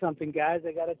about something, guys,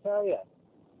 I got to tell you.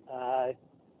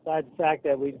 Besides the fact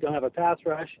that we don't have a pass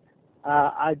rush,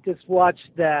 I just watched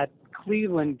that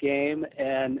Cleveland game,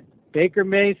 and Baker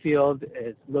Mayfield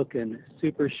is looking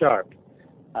super sharp.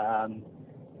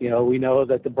 We know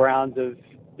that the Browns have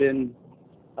been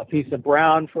a piece of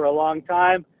brown for a long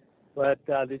time, but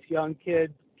this young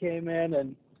kid came in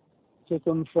and took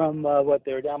them from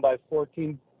they were down by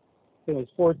 14. It was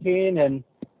 14, and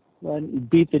went and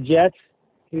beat the Jets.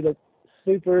 He looked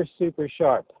super, super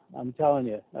sharp. I'm telling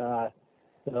you.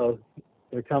 So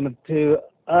they're coming to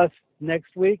us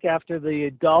next week after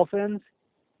the Dolphins,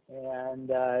 and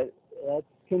that's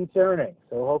concerning.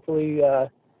 So hopefully, our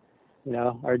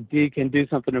D can do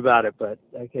something about it. But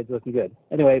that kid's looking good.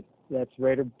 Anyway, that's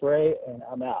Raider Bray, and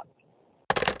I'm out.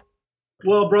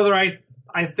 Well, brother,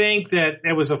 I think that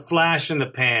it was a flash in the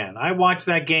pan. I watched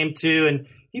that game too, and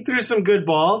he threw some good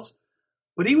balls,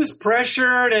 but he was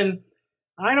pressured, and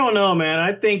I don't know, man.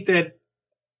 I think that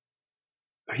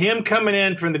him coming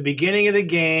in from the beginning of the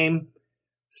game,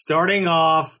 starting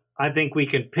off, I think we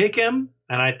can pick him,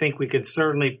 and I think we could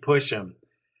certainly push him.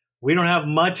 We don't have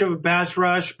much of a pass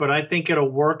rush, but I think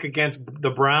it'll work against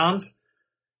the Browns.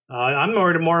 I'm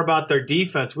worried more about their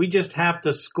defense. We just have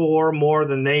to score more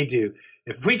than they do.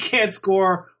 If we can't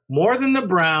score more than the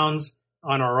Browns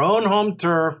on our own home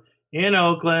turf in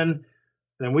Oakland,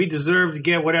 then we deserve to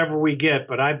get whatever we get.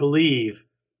 But I believe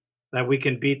that we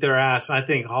can beat their ass, I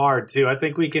think, hard, too. I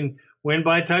think we can win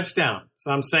by a touchdown.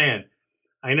 So I'm saying,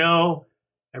 I know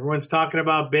everyone's talking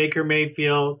about Baker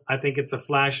Mayfield. I think it's a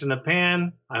flash in the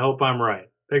pan. I hope I'm right.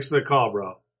 Thanks for the call,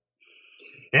 bro.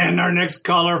 And our next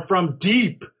caller from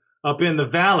deep up in the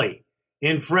valley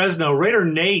in Fresno, Raider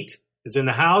Nate is in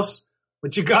the house.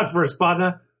 What you got for us,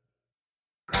 partner?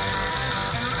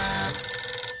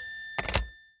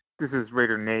 This is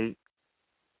Raider Nate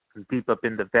from deep up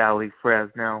in the valley,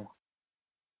 Fresno.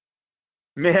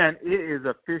 Man, it is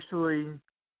officially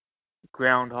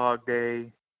Groundhog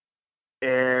Day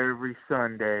every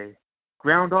Sunday.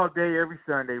 Groundhog Day every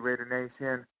Sunday, Raider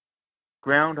Nation.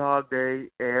 Groundhog Day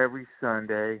every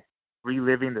Sunday.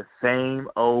 Reliving the same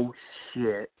old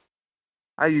shit.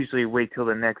 I usually wait till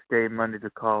the next day, Monday, to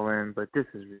call in, but this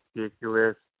is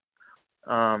ridiculous.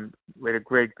 Raider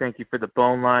Greg, thank you for the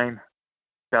phone line.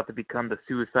 About to become the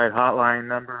suicide hotline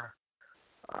number.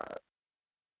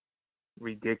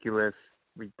 Ridiculous.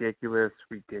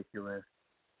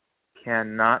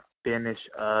 Cannot finish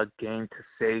a game to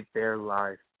save their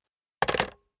life.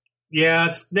 Yeah,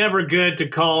 it's never good to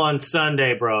call on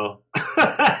Sunday, bro.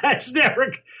 It's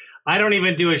never. I don't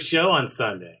even do a show on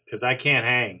Sunday because I can't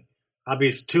hang. I'll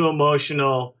be too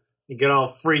emotional and get all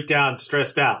freaked out and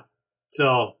stressed out.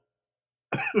 So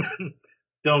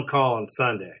don't call on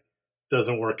Sunday.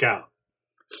 Doesn't work out.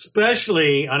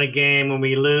 Especially on a game when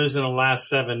we lose in the last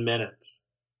 7 minutes.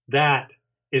 That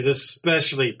is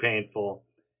especially painful.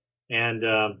 And,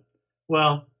 here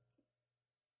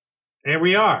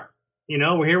we are.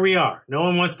 Here we are. No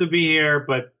one wants to be here,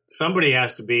 but somebody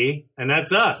has to be, and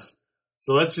that's us.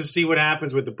 So let's just see what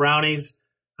happens with the Brownies.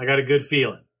 I got a good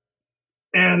feeling.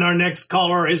 And our next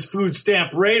caller is Food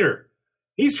Stamp Raider.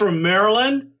 He's from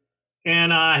Maryland,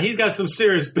 and he's got some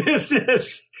serious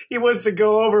business he wants to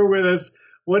go over with us.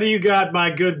 What do you got, my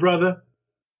good brother?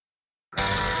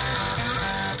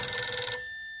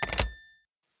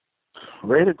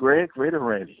 Raider Greg, Raider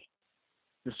Randy.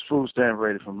 This is Food Stamp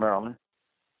Raider from Maryland.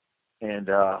 And,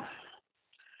 I'm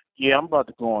about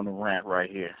to go on a rant right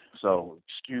here. So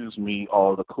excuse me,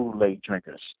 all the Kool-Aid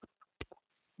drinkers.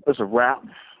 It's a wrap.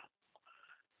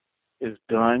 It's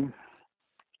done.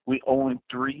 We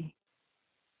 0-3.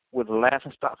 We're the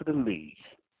laughing stock of the league.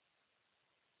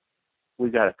 We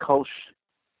got a coach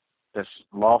that's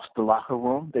lost the locker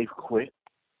room. They've quit.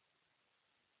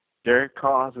 Derek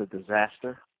Carr's a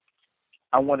disaster.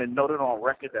 I want to note it on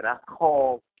record that I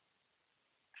called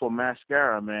for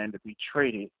Mascara, man, to be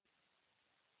traded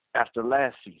after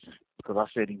last season because I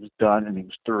said he was done and he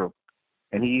was through.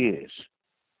 And he is.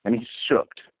 And he's shook.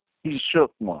 He's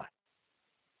shook one.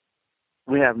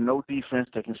 We have no defense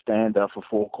that can stand up for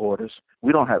 4 quarters.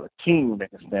 We don't have a team that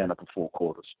can stand up for 4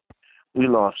 quarters. We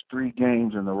lost 3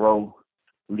 games in a row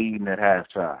leading at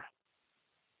halftime.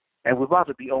 And we're about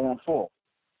to be 0-4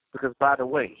 because, by the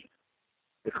way,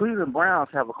 the Cleveland Browns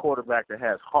have a quarterback that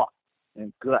has heart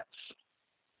and guts.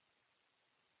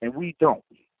 And we don't.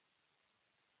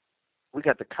 We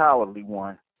got the cowardly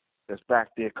one that's back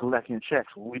there collecting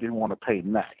checks when we didn't want to pay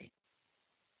nothing.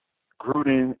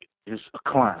 Gruden is a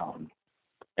clown,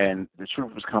 and the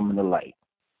truth is coming to light.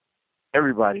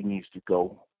 Everybody needs to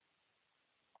go.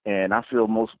 And I feel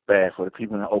most bad for the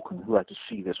people in Oakland who have to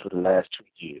see this for the last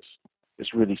 2 years.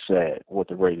 It's really sad what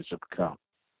the Raiders have become.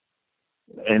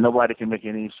 And nobody can make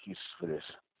any excuses for this.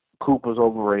 Cooper's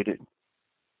overrated,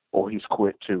 or he's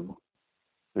quit too.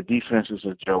 The defense is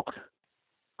a joke.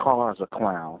 Carr's a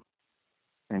clown.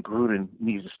 And Gruden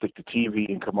needs to stick to TV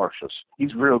and commercials.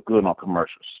 He's real good on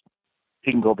commercials.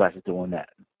 He can go back to doing that.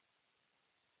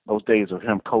 Those days of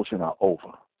him coaching are over.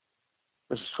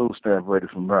 This is Food Stamp Brady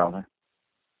from Maryland.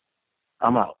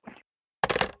 I'm out.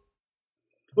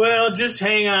 Well, just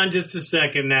hang on just a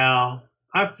second now.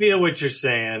 I feel what you're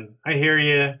saying. I hear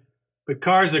you. But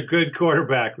Carr's a good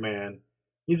quarterback, man.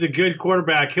 He's a good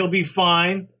quarterback. He'll be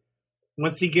fine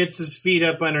once he gets his feet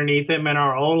up underneath him and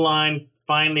our O-line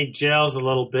finally gels a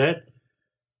little bit.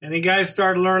 And the guys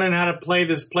start learning how to play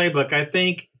this playbook. I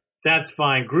think that's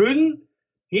fine. Gruden,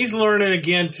 he's learning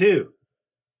again too.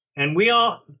 And we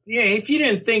all, if you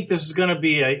didn't think this was going to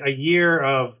be a year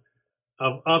of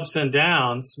ups and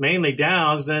downs, mainly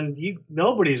downs, then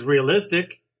nobody's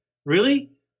realistic.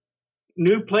 Really?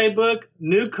 New playbook,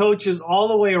 new coaches all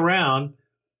the way around,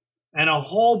 and a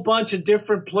whole bunch of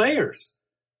different players.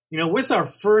 It's our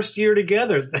first year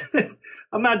together.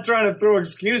 I'm not trying to throw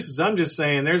excuses. I'm just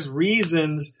saying there's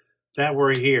reasons that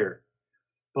we're here.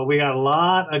 But we got a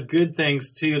lot of good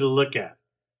things, too, to look at.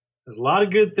 There's a lot of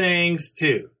good things,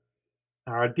 too.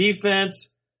 Our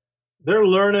defense, they're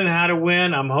learning how to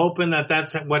win. I'm hoping that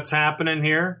that's what's happening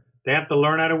here. They have to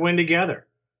learn how to win together.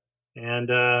 And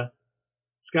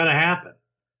it's got to happen.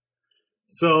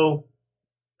 So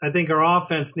I think our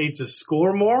offense needs to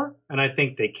score more, and I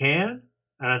think they can.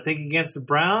 And I think against the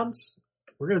Browns,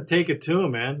 we're going to take it to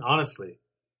them, man, honestly,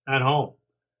 at home.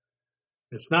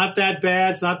 It's not that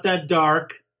bad. It's not that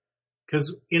dark.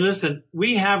 Because, listen,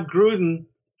 we have Gruden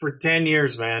for 10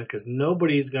 years, man, because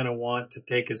nobody's going to want to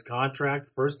take his contract,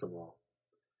 first of all.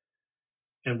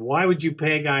 And why would you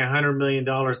pay a guy $100 million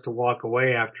to walk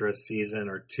away after a season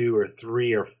or 2 or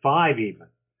 3 or 5 even?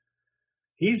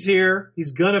 He's here.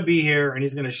 He's going to be here, and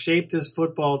he's going to shape this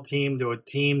football team to a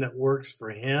team that works for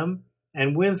him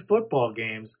and wins football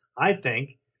games, I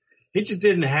think. It just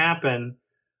didn't happen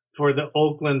for the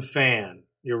Oakland fan.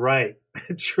 You're right.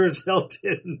 It sure as hell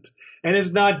didn't. And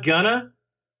it's not gonna,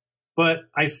 but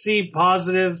I see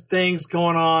positive things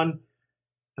going on,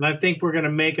 and I think we're going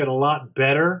to make it a lot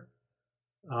better.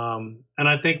 And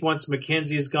I think once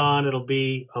McKenzie's gone, it'll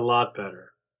be a lot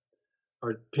better.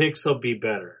 Our picks will be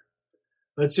better.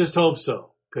 Let's just hope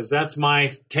so, because that's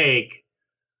my take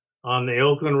on the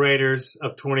Oakland Raiders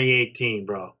of 2018,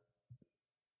 bro.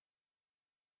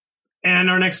 And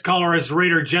our next caller is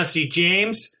Raider Jesse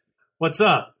James. What's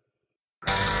up?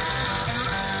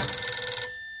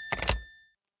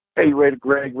 Hey, Raider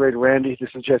Greg, Raider Randy. This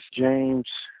is Jesse James,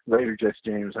 Raider Jesse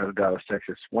James out of Dallas,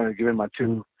 Texas. Want to give in my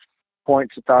 2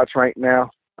 points of thoughts right now.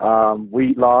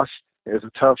 We lost. It was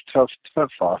a tough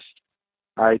loss.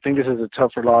 I think this is a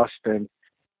tougher loss than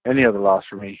any other loss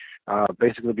for me,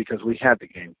 basically because we had the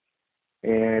game.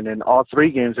 And in all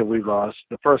 3 games that we've lost,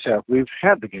 the first half, we've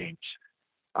had the games.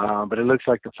 But it looks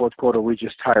like the fourth quarter, we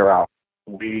just tire out.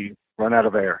 We run out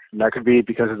of air. And that could be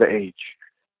because of the age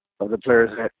of the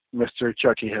players that Mr.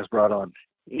 Chucky has brought on.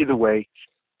 Either way,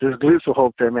 there's glimpse of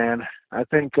hope there, man. I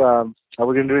think, are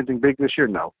we going to do anything big this year?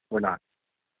 No, we're not.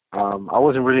 I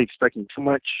wasn't really expecting too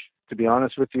much, to be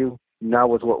honest with you, now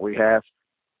with what we have.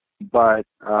 But,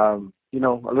 a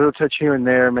little touch here and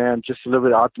there, man, just a little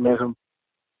bit of optimism.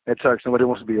 It sucks. Nobody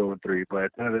wants to be 0-3, but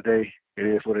at the end of the day, it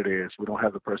is what it is. We don't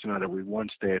have the personnel that we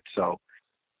once did. So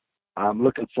I'm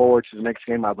looking forward to the next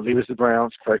game. I believe it's the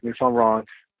Browns. Correct me if I'm wrong.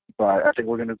 But I think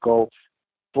we're going to go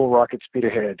full rocket speed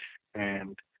ahead,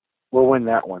 and we'll win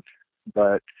that one.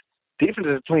 But defense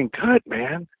is playing good,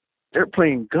 man. They're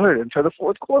playing good until the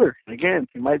fourth quarter. Again,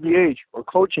 it might be age or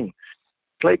coaching,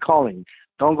 play calling.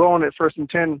 Don't go on at 1st and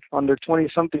 10 on their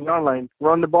 20-something yard line.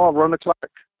 Run the ball, run the clock.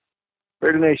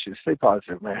 Raider Nation, stay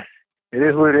positive, man. It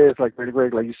is what it is, like Raider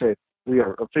Greg, like you said. We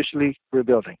are officially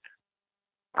rebuilding.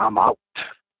 I'm out.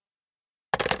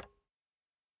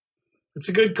 It's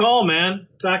a good call, man.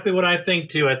 Exactly what I think,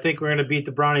 too. I think we're going to beat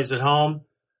the Brownies at home.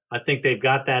 I think they've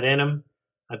got that in them.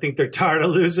 I think they're tired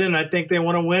of losing. I think they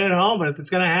want to win at home, and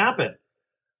it's going to happen.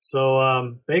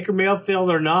 So Baker Mayfield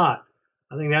or not,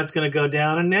 I think that's going to go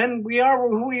down. And then we are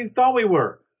who we thought we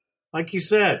were. Like you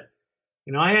said,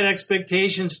 I had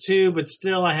expectations, too, but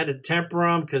still I had to temper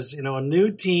them because, a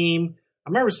new team. I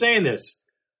remember saying this.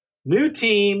 New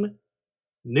team,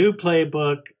 new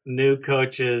playbook, new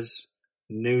coaches,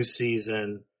 new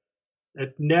season.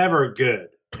 It's never good.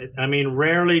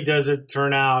 Rarely does it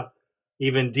turn out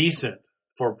even decent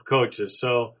for coaches.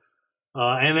 So,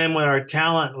 and then with our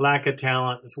lack of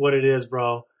talent, it's what it is,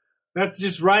 bro. We have to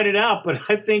just ride it out. But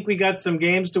I think we got some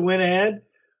games to win ahead.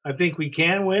 I think we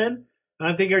can win. And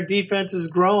I think our defense is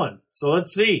growing. So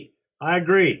let's see. I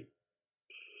agree.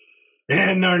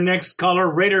 And our next caller,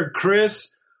 Raider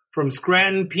Chris from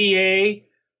Scranton, PA.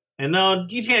 And no,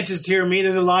 you can't just hear me.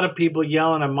 There's a lot of people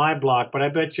yelling on my block, but I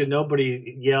bet you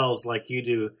nobody yells like you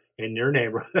do in your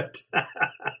neighborhood.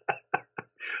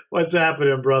 What's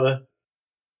happening, brother?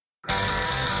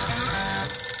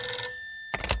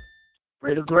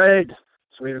 Raider Greg.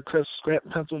 It's Raider Chris,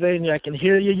 Scranton, Pennsylvania. I can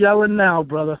hear you yelling now,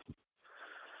 brother.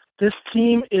 This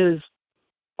team is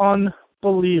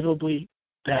unbelievably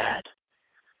bad.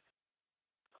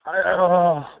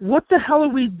 What the hell are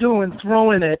we doing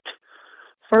throwing it?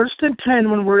 1st and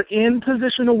 10 when we're in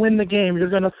position to win the game, you're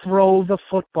going to throw the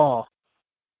football.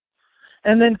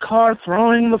 And then Carr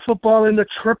throwing the football into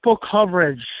triple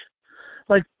coverage.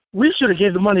 Like, we should have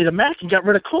gave the money to Mac and got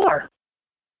rid of Carr.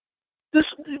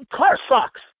 Carr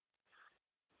sucks.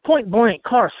 Point blank,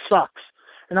 Carr sucks.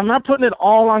 And I'm not putting it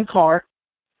all on Carr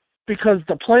because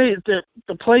the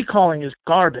play calling is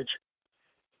garbage.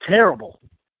 Terrible.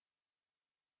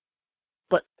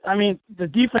 But, the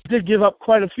defense did give up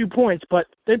quite a few points, but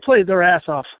they played their ass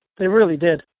off. They really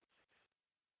did.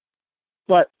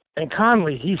 And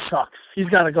Conley, he sucks. He's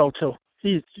got to go, too.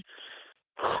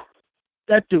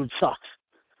 That dude sucks.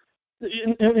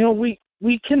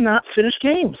 We cannot finish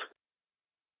games.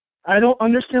 I don't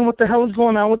understand what the hell is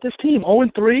going on with this team.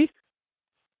 0-3.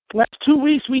 Last 2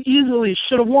 weeks, we easily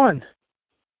should have won.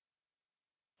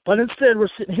 But instead, we're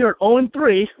sitting here at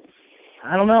 0-3.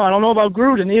 I don't know. I don't know about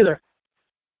Gruden either.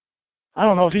 I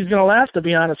don't know if he's going to last, to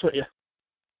be honest with you.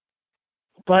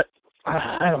 But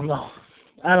I don't know.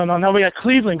 Now we got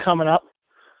Cleveland coming up.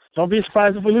 Don't be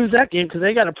surprised if we lose that game because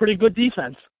they got a pretty good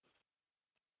defense.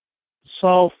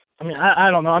 So,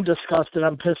 I don't know. I'm disgusted.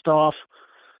 I'm pissed off.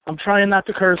 I'm trying not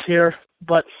to curse here,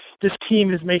 but this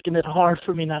team is making it hard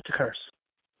for me not to curse.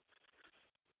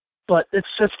 But it's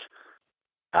just,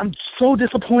 I'm so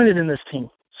disappointed in this team.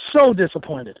 So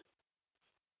disappointed.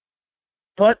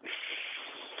 But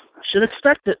I should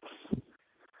expect it.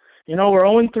 We're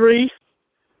 0-3.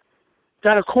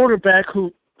 Got a quarterback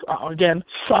who, again,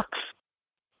 sucks.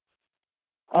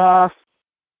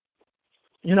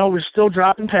 We're still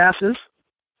dropping passes,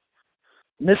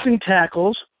 missing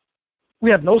tackles.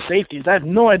 We have no safeties. I have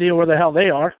no idea where the hell they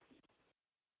are.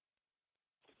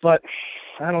 But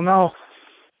I don't know.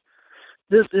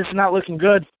 This is not looking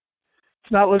good.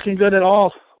 It's not looking good at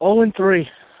all. 0-3.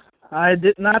 I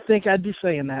did not think I'd be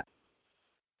saying that.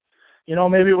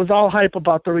 Maybe it was all hype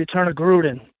about the return of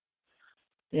Gruden.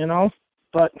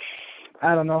 But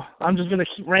I don't know. I'm just going to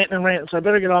keep ranting and ranting, so I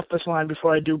better get off this line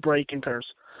before I do break and curse.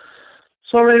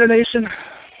 So, Raider Nation,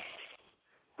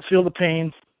 I feel the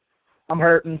pain. I'm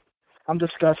hurting. I'm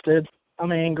disgusted.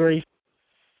 I'm angry.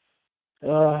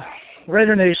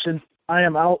 Raider Nation, I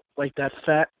am out like that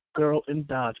fat girl in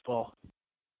dodgeball.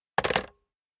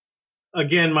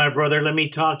 Again, my brother, let me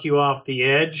talk you off the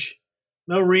edge.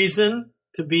 No reason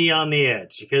to be on the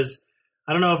edge because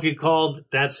I don't know if you called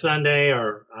that Sunday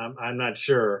or I'm not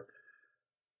sure.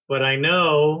 But I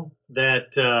know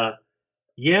that,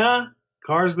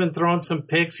 Carr's been throwing some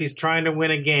picks. He's trying to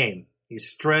win a game. He's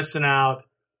stressing out.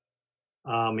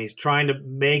 He's trying to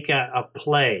make a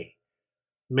play,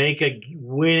 make a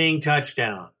winning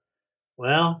touchdown.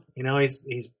 Well,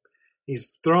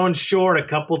 he's thrown short a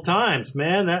couple times,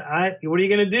 man. What are you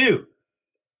going to do?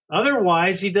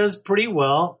 Otherwise, he does pretty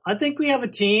well. I think we have a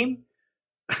team.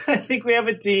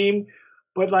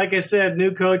 But like I said,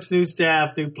 new coach, new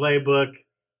staff, new playbook,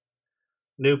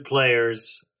 new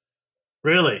players.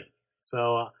 Really.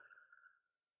 So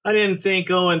I didn't think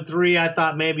 0-3. I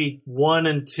thought maybe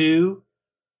 1-2.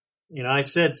 I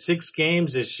said 6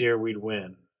 games this year we'd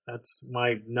win. That's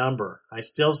my number. I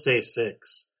still say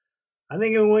 6. I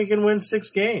think we can win 6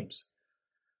 games.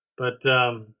 But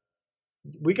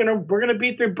we're gonna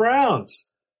beat the Browns.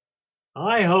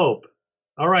 I hope.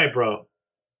 All right, bro.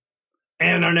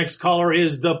 And our next caller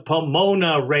is the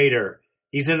Pomona Raider.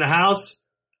 He's in the house.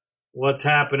 What's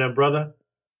happening, brother?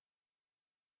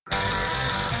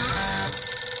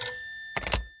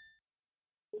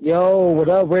 Yo, what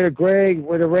up, Raider Greg?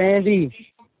 Raider Randy?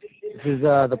 This is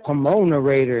the Pomona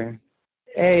Raider.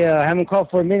 Hey, I haven't called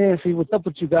for a minute and see what's up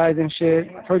with you guys and shit.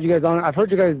 I've heard you guys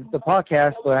the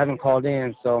podcast, but I haven't called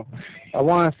in. So I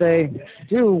want to say,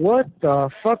 dude, what the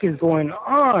fuck is going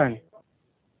on?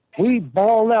 We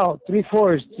balled out 3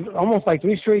 quarters, almost like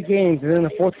 3 straight games, and then in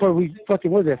the fourth quarter we fucking,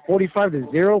 what was it,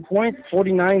 45-0 points,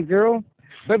 49-0.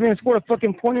 But scored a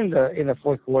fucking point in the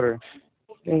fourth quarter.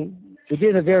 And we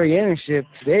did the very end and shit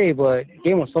today, but the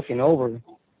game was fucking over.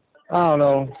 I don't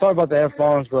know. Sorry about the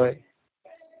F-bombs, but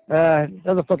that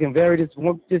was a fucking very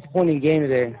disappointing game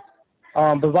today.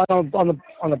 But on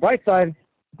the bright side,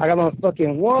 I got my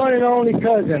fucking one and only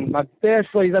cousin, my best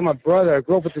buddy. He's like my brother. I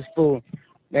grew up with this fool,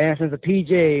 man, since the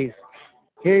PJs.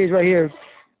 Here he is right here.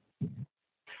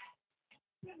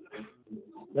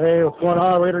 Hey, what's going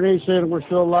on, Raider Nation? We're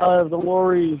still alive. Don't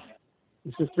worry.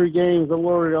 It's just 3 games. Don't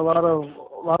worry. A lot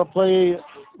of play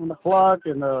on the clock,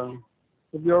 and it'll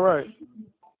be all right.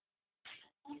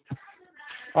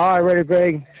 All right, Raider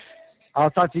Greg. I'll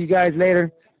talk to you guys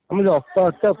later. I'm a little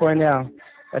fucked up right now.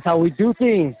 That's how we do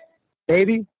things,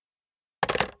 baby.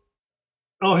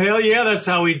 Oh, hell yeah, that's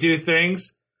how we do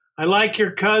things. I like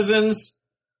your cousin's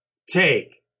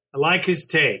take. I like his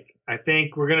take. I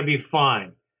think we're going to be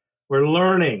fine. We're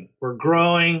learning. We're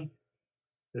growing.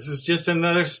 This is just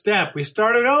another step. We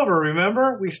started over,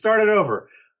 remember? We started over.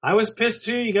 I was pissed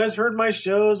too. You guys heard my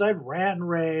shows. I'd rant and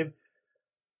rave.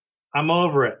 I'm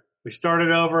over it. We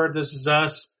started over. This is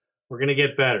us. We're going to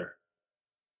get better.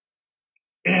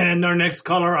 And our next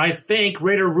caller, I think,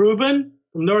 Raider Ruben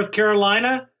from North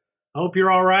Carolina. I hope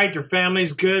you're all right. Your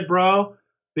family's good, bro.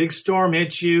 Big storm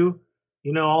hits you.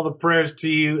 You know, all the prayers to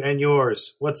you and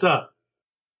yours. What's up?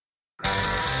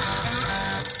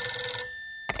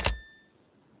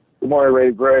 Good morning,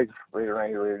 Raider Greg, Raider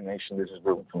Randy, Raider Nation. This is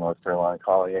Ruben from North Carolina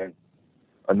calling in.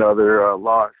 Another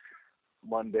loss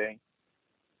Monday.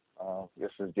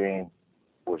 Yesterday's game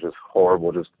was just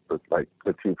horrible, just like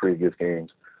the 2 previous games.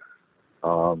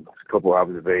 A couple of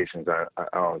observations. I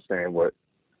don't understand what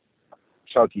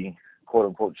Chucky,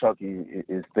 quote-unquote Chucky,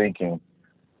 is thinking.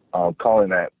 Calling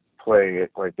that play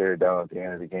right there down at the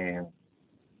end of the game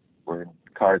where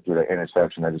Carr threw that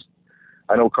interception.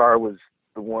 I know Carr was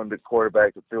the one that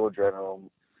quarterback, the field general.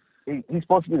 He's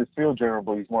supposed to be the field general,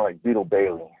 but he's more like Beetle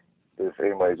Bailey, if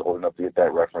anybody's old enough to get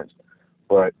that reference.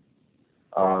 But,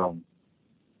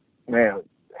 man,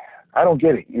 I don't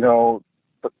get it. You know,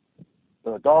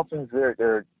 the Dolphins,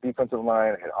 their defensive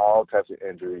line had all types of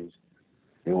injuries.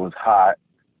 It was hot.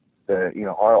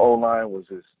 Our O-line was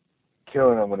just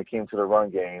killing them when it came to the run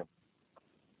game.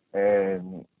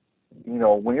 And,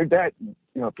 when you're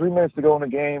 3 minutes to go in the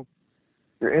game,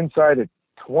 you're inside at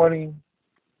 20.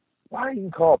 Why do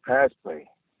you call pass play?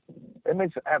 It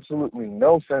makes absolutely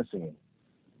no sense to me.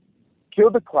 Kill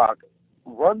the clock,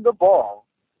 run the ball,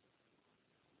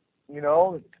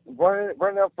 run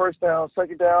that first down,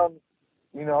 second down,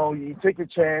 you take your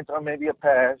chance on maybe a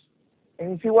pass,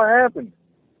 and you see what happens.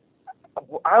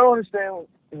 I don't understand,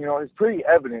 it's pretty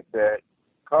evident that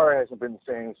Carr hasn't been the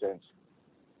same since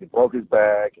he broke his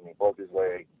back and he broke his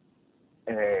leg.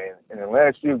 And in the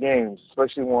last few games,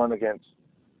 especially one against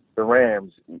the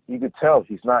Rams, you could tell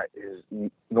he's not his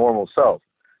normal self.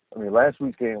 I mean, last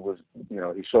week's game was,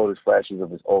 he showed his flashes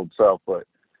of his old self, but,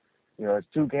 it's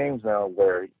 2 games now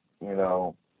where,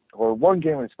 or one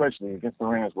game especially against the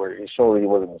Rams where he showed that he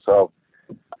wasn't himself.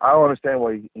 I don't understand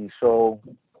why he showed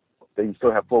that you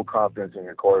still have full confidence in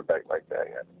your quarterback like that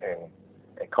and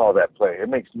call that play. It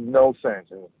makes no sense.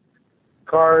 And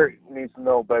Carr needs to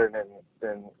know better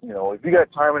than if you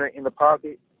got time in the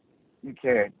pocket, you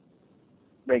can't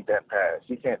make that pass.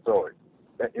 You can't throw it.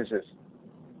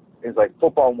 It's like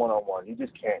football 1-on-1. You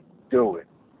just can't do it.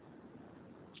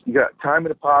 You got time in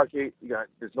the pocket.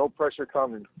 There's no pressure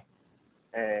coming,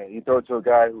 and you throw it to a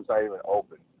guy who's not even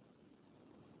open.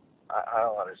 I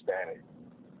don't understand it.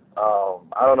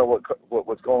 I don't know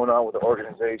what's going on with the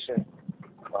organization.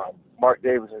 Mark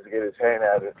Davis needs to get his hand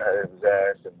out of his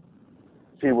ass and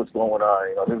see what's going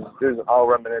on. This is all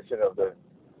reminiscent of the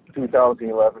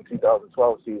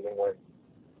 2011-2012 season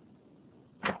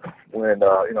when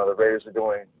the Raiders are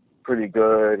doing pretty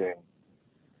good, and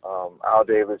Al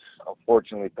Davis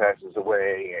unfortunately passes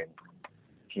away, and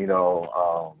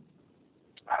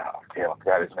I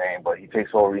forgot his name, but he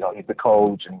takes over. He's the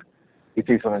coach, and he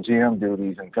takes on the GM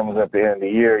duties, and comes up at the end of the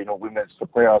year. We missed the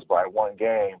playoffs by 1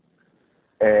 game,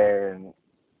 and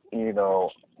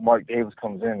Mark Davis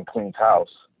comes in and cleans house,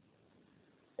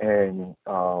 and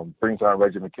brings on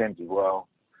Reggie McKenzie. Well,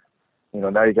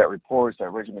 now you got reports that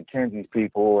Reggie McKenzie's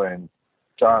people and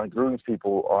John Gruden's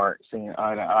people aren't seeing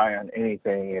eye to eye on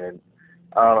anything, and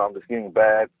I don't know, I'm just getting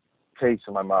bad taste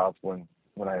in my mouth when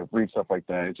I read stuff like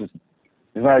that. It's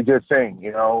not a good thing,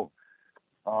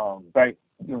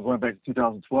 going back to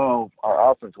 2012,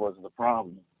 our offense wasn't the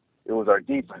problem. It was our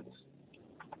defense.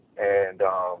 And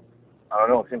I don't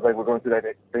know, it seems like we're going through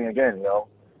that thing again,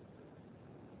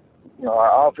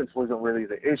 our offense wasn't really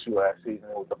the issue last season.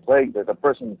 It was the play, the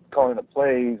person calling the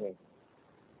plays and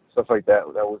stuff like that.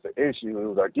 That was the issue. It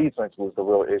was our defense was the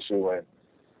real issue. And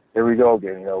here we go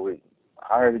again. We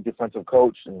hired a defensive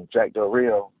coach in Jack Del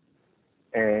Rio,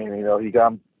 and he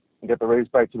got the Raiders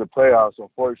back to the playoffs.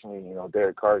 Unfortunately,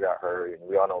 Derek Carr got hurt, and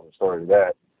we all know the story of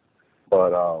that.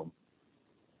 But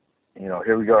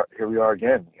here we are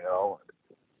again.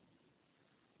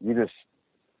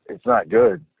 It's not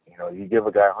good. You give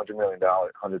a guy $100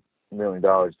 million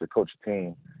to coach a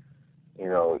team. He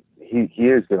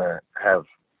is going to have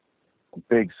a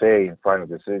big say in final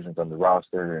decisions on the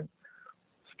roster and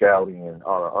scouting and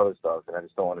all the other stuff. And I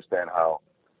just don't understand how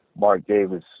Mark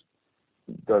Davis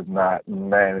does not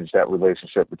manage that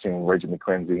relationship between Reggie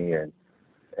McKenzie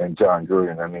and John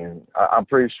Gruden. I mean, I'm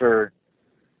pretty sure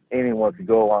anyone could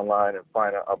go online and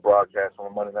find a broadcast from a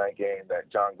Monday night game that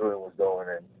John Gruden was doing,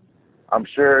 and I'm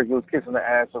sure he was kissing the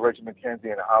ass of Reggie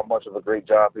McKenzie and how much of a great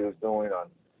job he was doing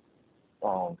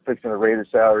on fixing the Raiders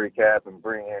salary cap and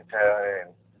bringing in talent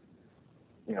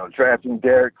and, drafting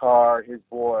Derek Carr, his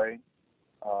boy,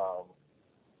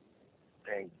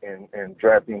 and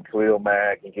drafting Khalil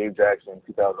Mack and Gabe Jackson in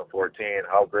 2014,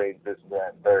 how great this and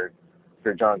that and third.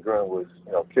 Sure, John Gruden was,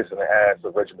 kissing the ass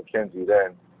of Reggie McKenzie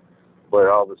then, but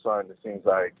all of a sudden it seems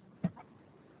like,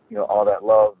 all that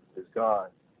love is gone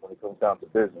when it comes down to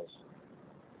business.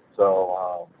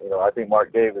 So, I think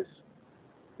Mark Davis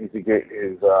needs to get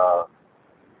his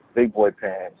big boy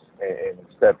pants and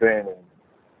step in and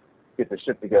get the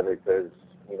shit together because,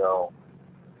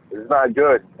 it's not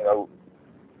good.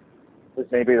 This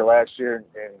may be the last year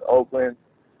in Oakland,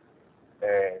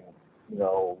 and,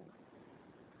 it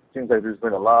seems like there's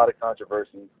been a lot of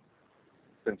controversy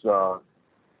since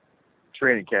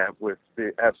training camp with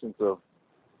the absence of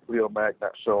Khalil Mack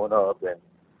not showing up and,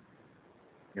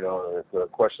 the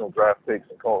questionable draft picks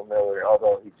and Colton Miller,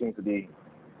 although he seems to be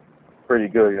pretty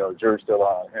good, the jury's still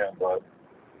on him, but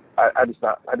I just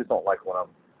don't like what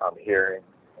I'm hearing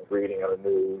and reading on the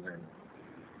news and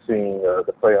seeing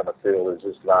the play on the field is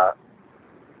just not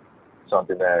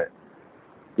something that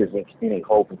gives me any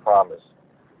hope and promise.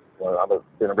 I've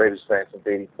been a Raiders fan since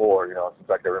 '84, since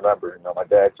I can remember. My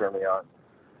dad turned me on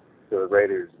to the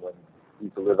Raiders when he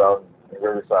used to live out in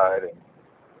Riverside and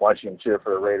watching him cheer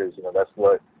for the Raiders. That's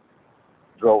what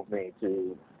drove me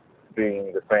to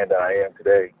being the fan that I am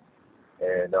today.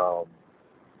 And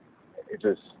it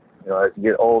just, as you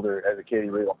get older, as a kid,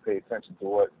 you really don't pay attention to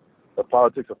what the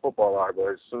politics of football are.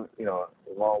 But as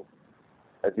long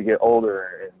as you get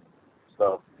older and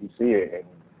stuff, you see it. And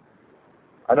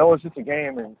I know it's just a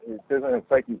game and it doesn't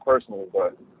affect you personally,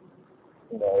 but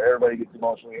everybody gets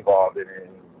emotionally involved in it,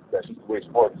 and that's just the way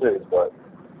sports is. But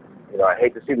I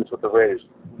hate to see this with the Raiders,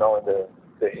 knowing the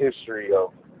history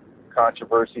of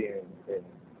controversy and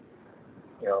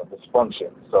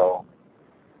dysfunction. So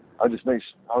I just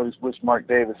wish Mark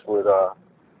Davis would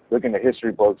look in the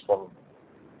history books from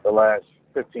the last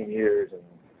 15 years and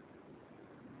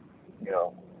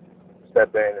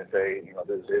step in and say,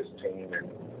 this is his team and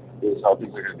this is how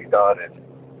things are going to be done, and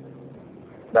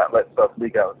not let stuff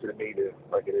leak out into the media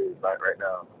like it is right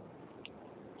now.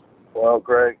 Well,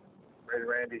 Greg, Raider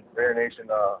Randy, Raider Nation,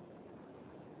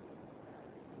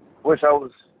 wish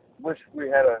we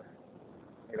had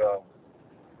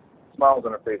smiles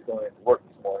on our face going into work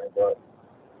this morning, but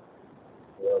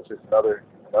it's just another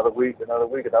week, another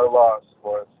loss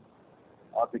for us.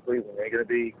 Honestly, Cleveland ain't gonna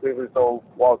be Cleveland's so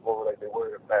walk over like they were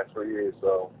in the past 4 years.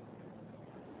 So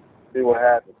see what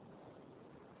happens.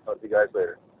 Talk to you guys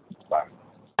later. Bye.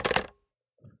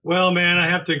 Well, man, I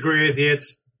have to agree with you.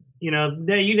 It's you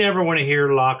never want to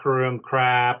hear locker room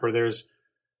crap or there's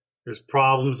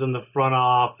problems in the front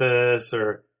office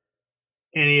or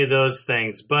any of those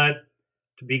things. But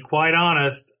to be quite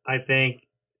honest, I think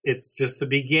it's just the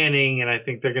beginning, and I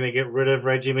think they're going to get rid of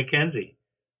Reggie McKenzie.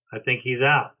 I think he's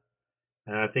out.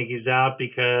 And I think he's out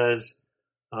because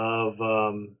of,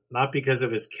 not because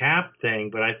of his cap thing,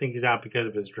 but I think he's out because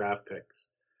of his draft picks.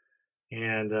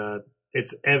 And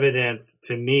it's evident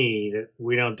to me that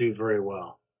we don't do very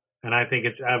well. And I think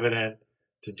it's evident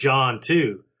to John,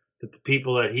 too, that the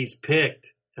people that he's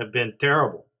picked have been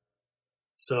terrible.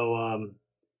 So,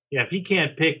 if he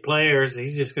can't pick players,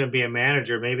 he's just going to be a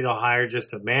manager. Maybe they'll hire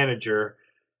just a manager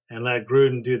and let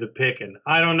Gruden do the picking.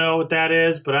 I don't know what that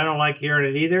is, but I don't like hearing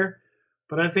it either.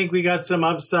 But I think we got some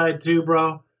upside too,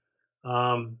 bro.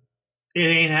 It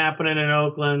ain't happening in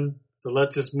Oakland, so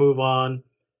let's just move on.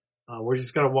 We're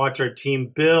just going to watch our team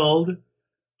build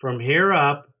from here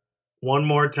up one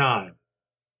more time.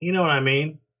 You know what I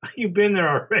mean? You've been there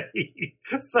already.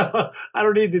 So I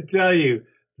don't need to tell you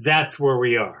that's where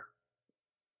we are.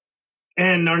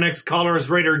 And our next caller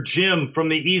is Raider Jim from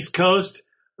the East Coast.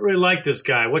 I really like this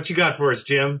guy. What you got for us,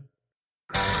 Jim?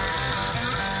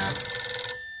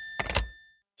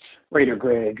 Raider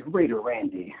Greg, Raider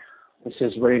Randy. This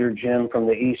is Raider Jim from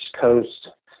the East Coast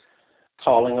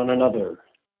calling on another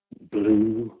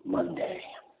Blue Monday.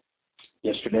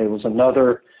 Yesterday was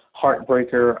another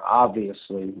heartbreaker,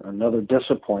 obviously, another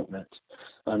disappointment,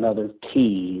 another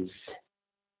tease,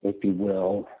 if you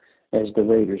will, as the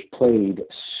Raiders played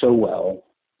so well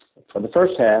for the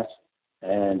first half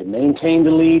and maintained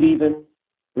the lead even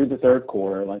through the third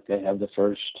quarter like they have the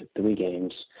first 3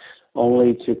 games,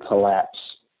 only to collapse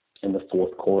in the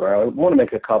fourth quarter. I want to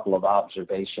make a couple of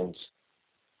observations.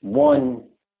 One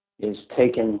is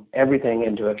taking everything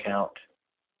into account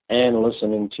and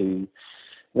listening to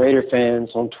Raider fans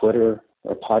on Twitter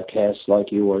or podcasts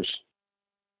like yours.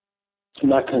 I'm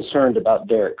not concerned about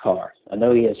Derek Carr. I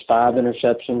know he has 5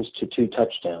 interceptions to 2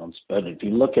 touchdowns, but if you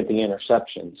look at the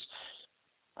interceptions,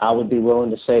 I would be willing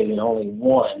to say that only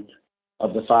 1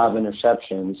 of the 5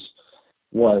 interceptions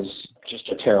was just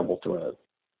a terrible throw.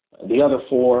 The other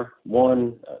 4,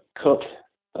 one, Cook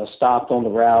stopped on the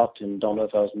route, and don't know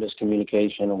if that was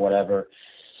miscommunication or whatever.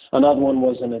 Another one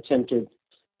was an attempted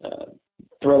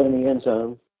throw in the end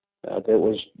zone that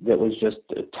was just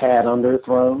a tad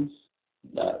underthrown.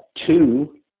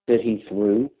 2 that he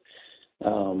threw.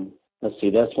 Let's see,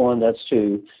 that's 1, that's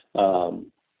 2.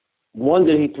 1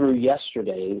 that he threw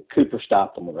yesterday, Cooper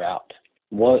stopped on the route.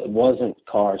 It wasn't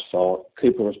Carr's fault.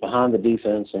 Cooper was behind the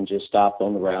defense and just stopped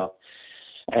on the route.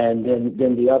 And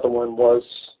then the other one was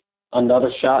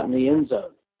another shot in the end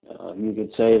zone. You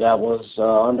could say that was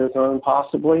underthrown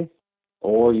possibly,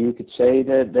 or you could say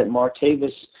that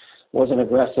Martavis wasn't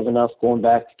aggressive enough going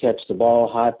back to catch the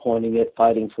ball, high pointing it,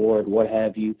 fighting for it, what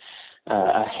have you.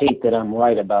 I hate that I'm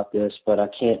right about this, but I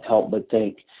can't help but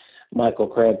think Michael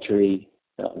Crabtree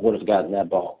would have gotten that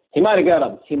ball. He might have got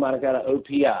an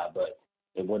OPI, but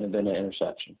it wouldn't have been an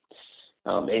interception.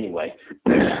 Anyway,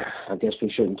 I guess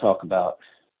we shouldn't talk about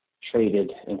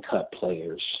traded and cut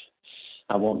players.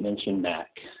 I won't mention Mac,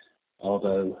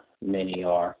 although many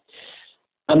are.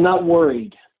 I'm not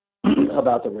worried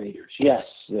about the Raiders. Yes,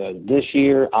 this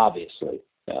year, obviously,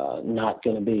 not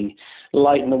going to be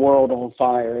lighting the world on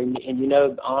fire. And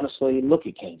honestly, look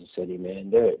at Kansas City,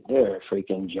 man. They're a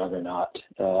freaking juggernaut.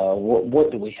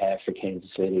 What do we have for Kansas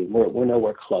City? We're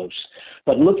nowhere close.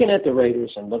 But looking at the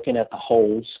Raiders and looking at the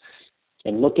holes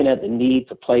and looking at the need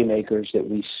for playmakers that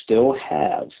we still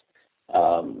have,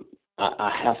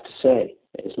 I have to say,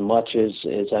 as much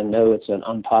as I know it's an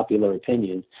unpopular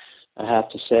opinion, I have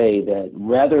to say that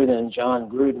rather than John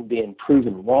Gruden being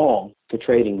proven wrong for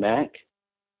trading Mac,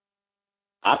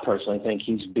 I personally think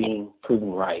he's being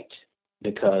proven right,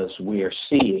 because we are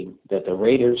seeing that the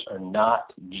Raiders are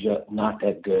not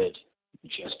that good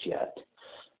just yet.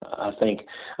 I think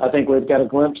we've got a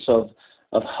glimpse of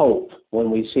hope when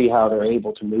we see how they're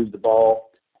able to move the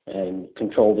ball and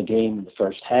control the game in the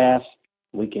first half.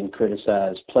 We can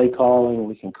criticize play calling.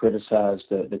 We can criticize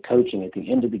the coaching at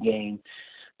the end of the game.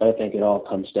 But I think it all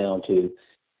comes down to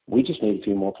we just need a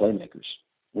few more playmakers.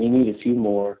 We need a few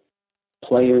more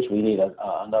players. We need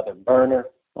another burner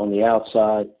on the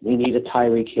outside. We need a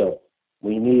Tyreek Hill.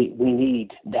 We need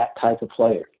that type of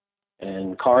player.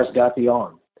 And Carr's got the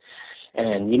arm.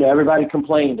 And, everybody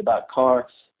complained about Carr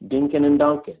dinking and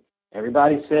dunking.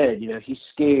 Everybody said, he's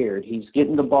scared. He's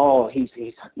getting the ball. He's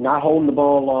not holding the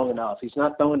ball long enough. He's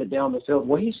not throwing it down the field.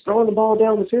 Well, he's throwing the ball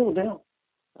down the field now.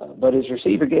 But his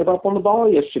receiver gave up on the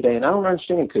ball yesterday, and I don't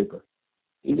understand Cooper.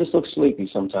 He just looks sleepy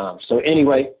sometimes. So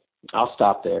anyway, I'll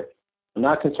stop there. I'm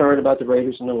not concerned about the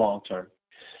Raiders in the long term.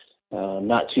 I'm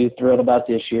not too thrilled about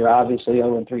this year. Obviously,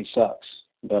 0-3 sucks,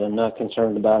 but I'm not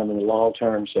concerned about them in the long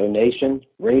term. So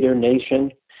Raider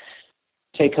Nation,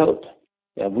 take hope.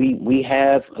 We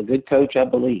have a good coach, I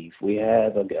believe. We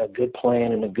have a good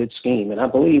plan and a good scheme, and I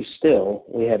believe still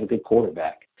we have a good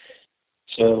quarterback.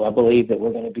 So I believe that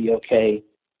we're going to be okay.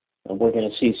 And we're going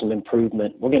to see some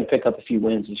improvement. We're going to pick up a few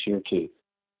wins this year, too.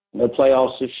 No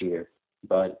playoffs this year,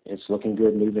 but it's looking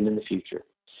good moving in the future.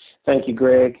 Thank you,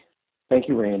 Greg. Thank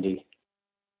you, Randy.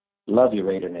 Love you,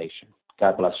 Raider Nation.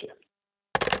 God bless you.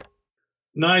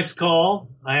 Nice call,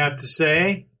 I have to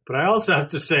say. But I also have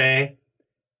to say,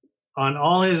 on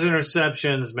all his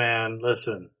interceptions, man,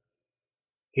 listen,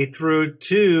 he threw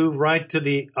 2 right to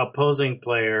the opposing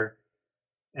player,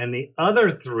 and the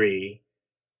other 3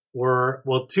 were,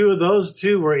 2 of those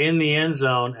 2 were in the end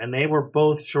zone, and they were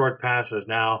both short passes.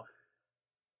 Now,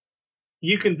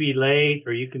 you can be late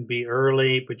or you can be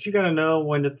early, but you got to know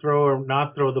when to throw or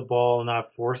not throw the ball and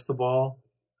not force the ball.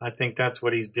 I think that's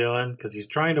what he's doing because he's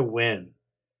trying to win.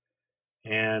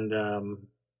 And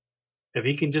if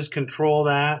he can just control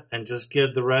that and just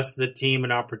give the rest of the team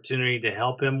an opportunity to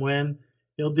help him win,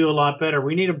 he'll do a lot better.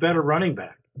 We need a better running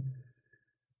back.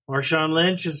 Marshawn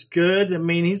Lynch is good. I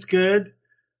mean, he's good.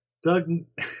 Doug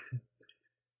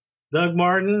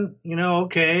Martin,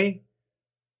 okay.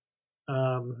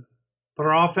 But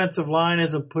our offensive line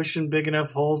isn't pushing big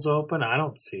enough holes open. I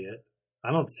don't see it.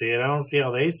 I don't see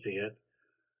how they see it.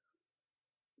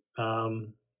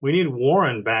 We need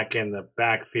Warren back in the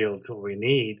backfield. That's what we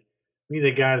need. We need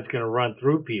a guy that's going to run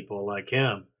through people like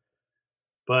him.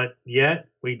 But yet,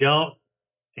 we don't,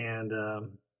 and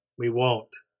we won't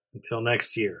until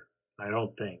next year, I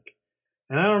don't think.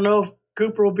 And I don't know if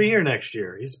Cooper will be here next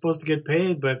year. He's supposed to get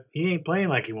paid, but he ain't playing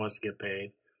like he wants to get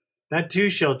paid. That too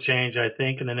shall change, I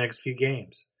think, in the next few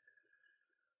games.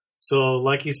 So,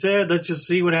 like you said, let's just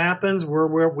see what happens. We're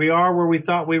where we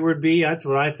thought we would be. That's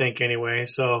what I think anyway.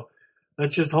 So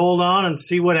let's just hold on and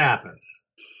see what happens.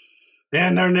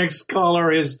 And our next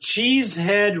caller is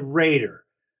Cheesehead Raider.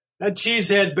 That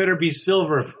cheesehead better be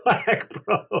silver and black,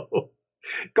 bro.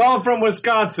 Calling from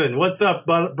Wisconsin. What's up,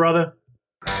 brother?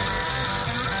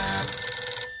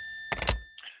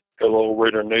 Hello,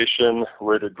 Raider Nation,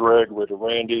 Raider Greg, Raider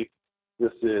Randy.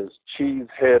 This is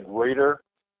Cheesehead Raider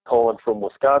calling from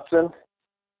Wisconsin.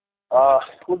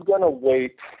 We're going to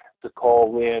wait to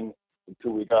call in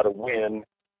until we got a win,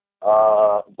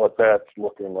 but that's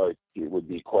looking like it would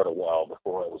be quite a while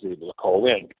before I was able to call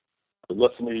in. I've been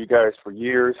listening to you guys for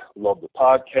years, love the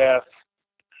podcast.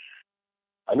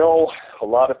 I know a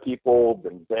lot of people have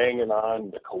been banging on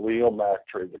the Khalil Mack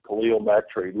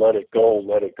trade, let it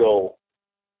go.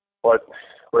 But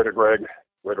Raider Greg,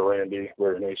 Raider Randy,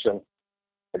 Raider Nation,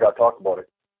 I got to talk about it.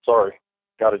 Sorry,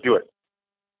 got to do it.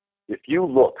 If you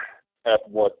look at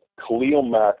what Khalil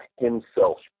Mack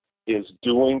himself is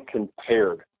doing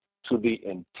compared to the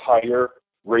entire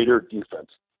Raider defense,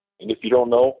 and if you don't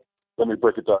know, let me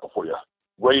break it down for you.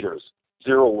 Raiders,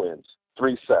 0 wins,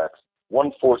 3 sacks,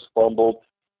 1 forced fumbled,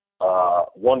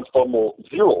 1 fumble,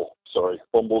 0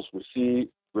 fumbles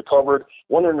recovered,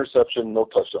 1 interception, no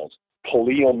touchdowns.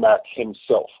 Khalil Mack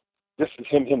himself. This is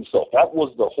him himself. That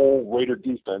was the whole Raider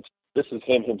defense. This is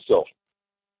him himself.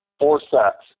 4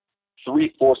 sacks,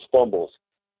 3 forced fumbles,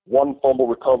 1 fumble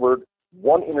recovered,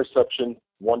 1 interception,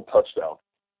 1 touchdown.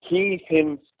 He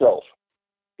himself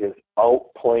is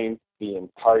outplaying the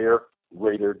entire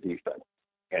Raider defense.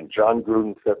 And John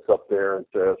Gruden sits up there and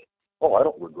says, oh, I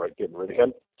don't regret getting rid of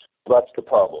him. That's the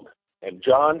problem. And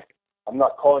John, I'm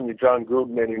not calling you John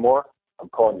Gruden anymore. I'm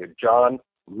calling you John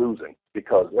Losing,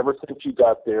 because ever since you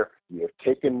got there, you have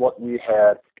taken what we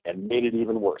had and made it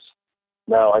even worse.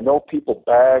 Now, I know people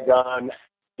bag on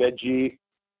Veggie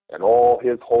and all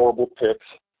his horrible picks,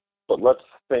 but let's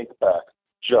think back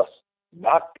just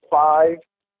not 5,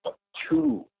 but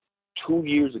 2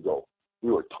 years ago.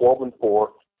 We were 12-4,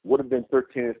 would have been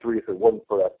 13-3 if it wasn't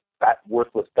for that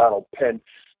worthless Donald Penn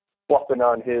buffing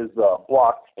on his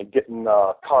block and getting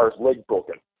Carr's leg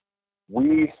broken.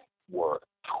 We were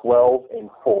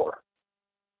 12-4.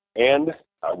 And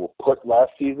I will put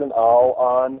last season all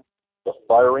on the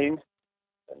firing,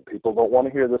 and people don't want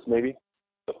to hear this maybe,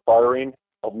 the firing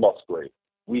of Musgrave.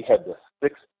 We had the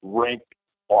 6th ranked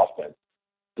offense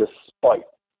despite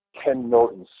Ken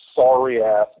Norton's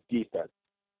sorry-ass defense.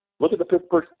 Look at the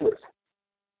Pittsburgh Steelers.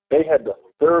 They had the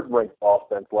 3rd ranked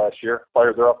offense last year,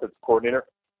 fired their offensive coordinator.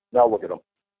 Now look at them.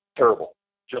 Terrible.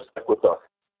 Just like with us.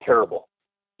 Terrible.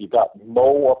 You got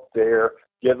Mo up there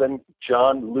giving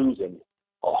John Losing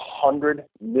 $100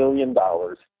 million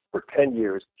for 10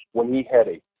 years when he had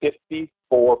a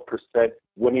 54%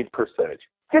 winning percentage.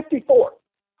 54.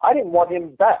 I didn't want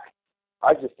him back.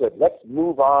 I just said, let's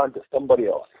move on to somebody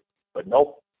else. But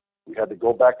nope, we had to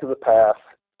go back to the past,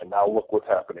 and now look what's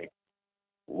happening.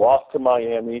 Lost to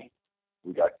Miami.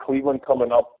 We got Cleveland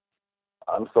coming up.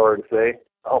 I'm sorry to say,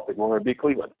 I don't think we're going to beat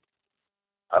Cleveland.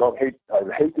 I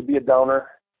hate to be a downer,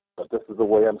 but this is the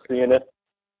way I'm seeing it.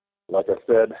 Like I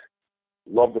said,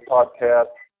 love the podcast.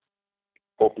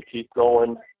 Hope to keep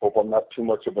going. Hope I'm not too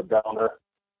much of a downer,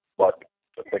 but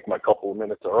I think my couple of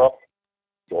minutes are up.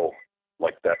 So,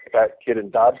 like that fat kid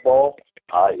in dodgeball,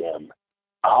 I am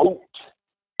out.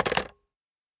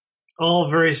 All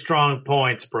very strong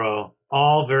points, bro.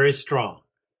 All very strong.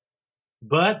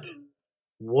 But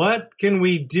what can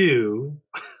we do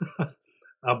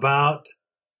about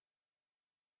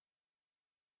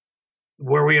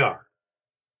where we are?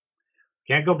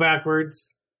 Can't go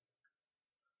backwards.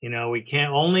 We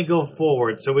can't only go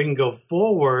forward. So we can go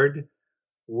forward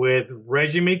with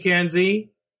Reggie McKenzie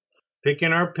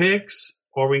picking our picks,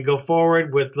 or we can go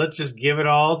forward with let's just give it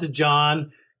all to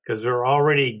John because we're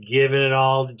already giving it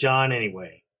all to John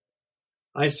anyway.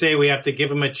 I say we have to give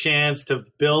him a chance to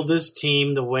build this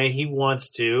team the way he wants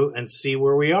to and see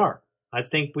where we are. I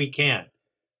think we can.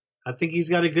 I think he's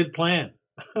got a good plan.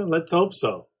 Let's hope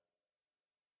so.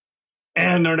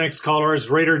 And our next caller is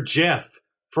Raider Jeff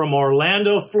from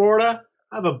Orlando, Florida.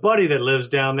 I have a buddy that lives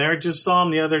down there. Just saw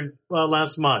him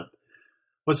last month.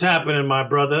 What's happening, my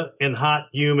brother, in hot,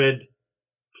 humid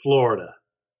Florida?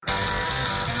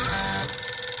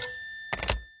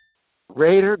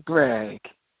 Raider Greg.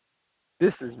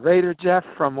 This is Raider Jeff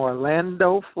from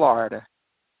Orlando, Florida.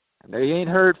 I know you ain't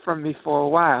heard from me for a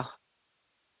while,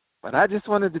 but I just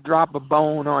wanted to drop a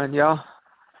bone on y'all.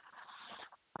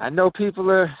 I know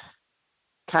people are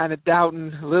kind of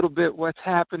doubting a little bit what's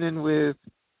happening with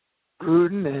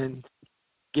Gruden and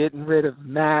getting rid of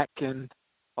Mac and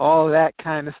all that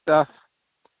kind of stuff.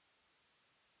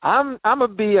 I'm gonna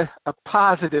be a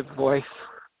positive voice.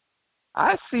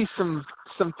 I see some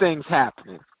things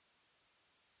happening.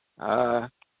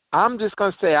 I'm just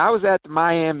gonna say I was at the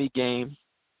Miami game,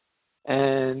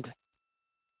 and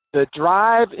the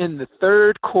drive in the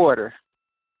third quarter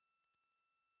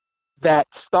that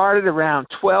started around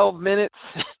 12 minutes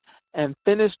and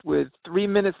finished with 3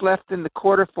 minutes left in the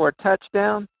quarter for a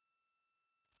touchdown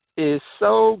is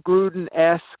so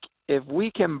Gruden-esque. If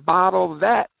we can bottle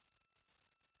that,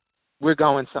 we're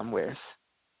going somewhere.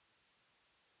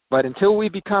 But until we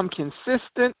become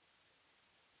consistent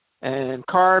and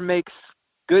Carr makes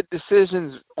good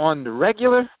decisions on the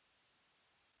regular,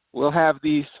 we'll have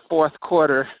these fourth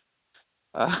quarter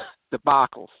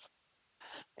debacles.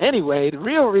 Anyway, the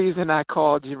real reason I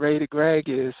called you, Raider Greg,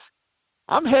 is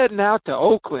I'm heading out to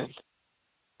Oakland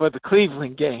for the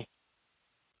Cleveland game.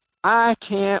 I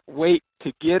can't wait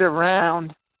to get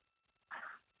around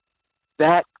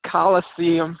that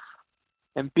Coliseum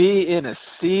and be in a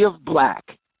sea of black.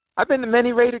 I've been to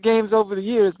many Raider games over the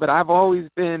years, but I've always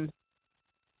been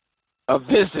a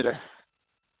visitor.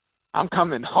 I'm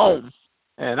coming home,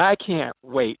 and I can't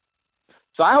wait.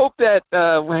 So I hope that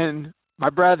when my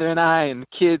brother and I and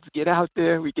the kids get out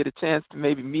there, we get a chance to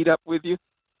maybe meet up with you.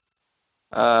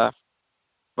 But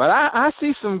I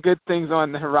see some good things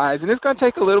on the horizon. It's going to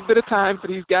take a little bit of time for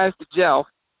these guys to gel.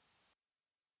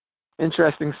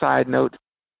 Interesting side note.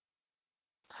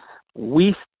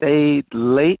 We stayed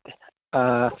late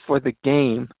for the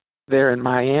game there in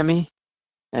Miami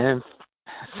and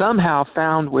somehow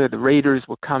found where the Raiders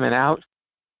were coming out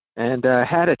and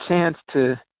had a chance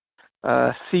to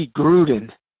see Gruden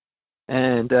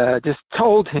and just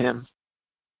told him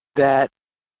that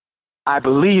I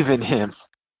believe in him.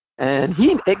 And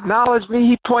he acknowledged me.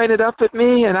 He pointed up at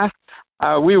me, and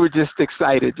we were just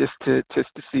excited just to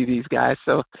see these guys.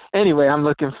 So anyway, I'm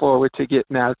looking forward to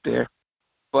getting out there.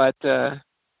 But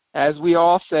as we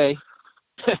all say,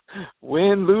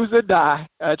 win, lose, or die.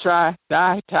 Try,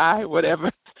 die, tie,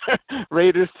 whatever.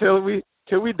 Raiders till we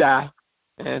die.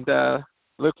 And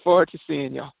look forward to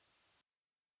seeing y'all.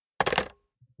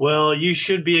 Well, you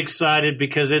should be excited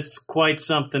because it's quite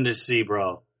something to see,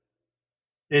 bro.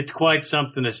 It's quite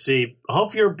something to see.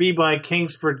 Hope you'll be by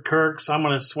Kingsford Kirk's. I'm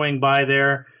going to swing by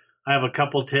there. I have a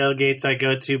couple tailgates I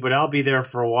go to, but I'll be there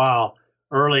for a while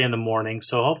early in the morning.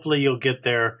 So hopefully you'll get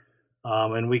there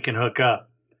and we can hook up.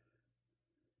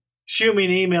 Shoot me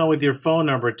an email with your phone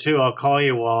number, too. I'll call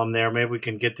you while I'm there. Maybe we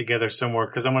can get together somewhere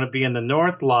because I'm going to be in the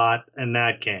North Lot in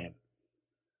that game.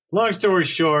 Long story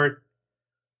short,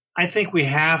 I think we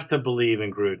have to believe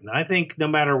in Gruden. I think no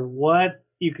matter what,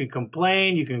 you can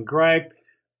complain, you can gripe,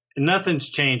 nothing's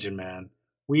changing, man.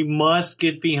 We must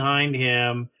get behind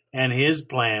him and his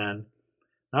plan.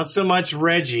 Not so much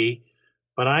Reggie,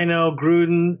 but I know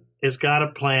Gruden has got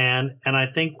a plan, and I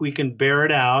think we can bear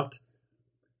it out.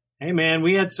 Hey, man,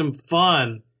 we had some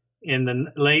fun in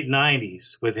the late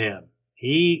 90s with him.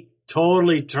 He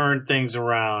totally turned things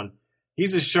around.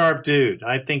 He's a sharp dude.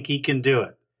 I think he can do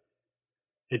it.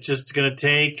 It's just going to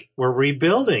take, we're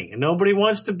rebuilding. And nobody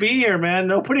wants to be here, man.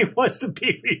 Nobody wants to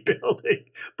be rebuilding.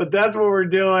 But that's what we're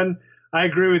doing. I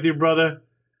agree with you, brother.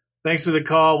 Thanks for the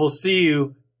call. We'll see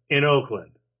you in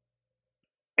Oakland.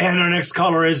 And our next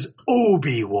caller is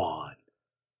Obi-Wan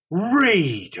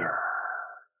Raider.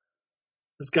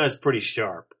 This guy's pretty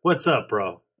sharp. What's up,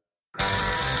 bro?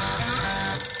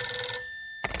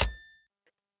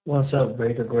 What's up,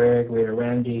 Raider Greg, Raider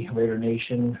Randy, Raider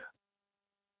Nation?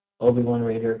 Obi-Wan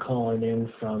Raider calling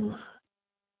in from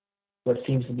what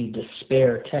seems to be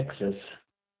Despair, Texas,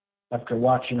 after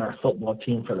watching our football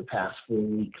team for the past 4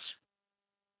 weeks.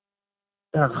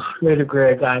 Raider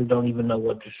Greg, I don't even know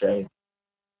what to say.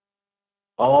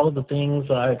 All the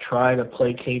things I try to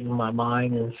placate in my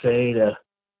mind and say to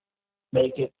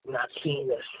make it not seem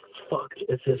as fucked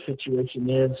as this situation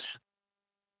is,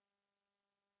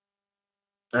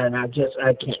 And I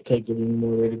can't take it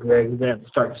anymore, Raider Greg. We're going to have to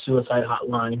start the suicide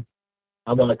hotline.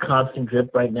 I'm on a constant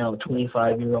drip right now, a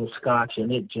 25-year-old scotch,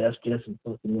 and it just isn't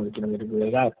fucking working, Raider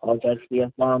Greg. I apologize for the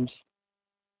F-bombs.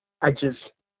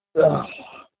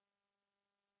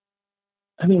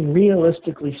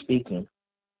 Realistically speaking,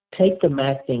 take the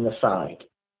Mac thing aside.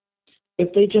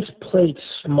 If they just played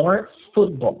smart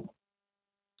football,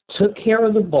 took care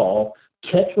of the ball,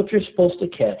 catch what you're supposed to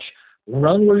catch,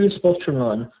 run where you're supposed to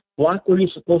run, block where you're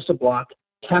supposed to block,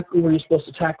 tackle where you're supposed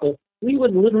to tackle, we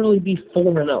would literally be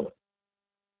 4-0.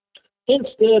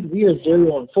 Instead, we are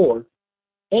 0-4,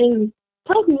 and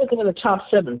probably looking at a top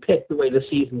 7 pick the way the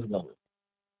season's going.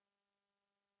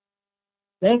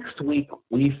 Next week,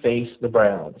 we face the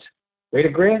Browns. Raider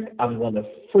Greg, I'm going to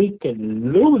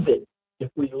freaking lose it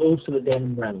if we lose to the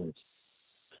damn Browns.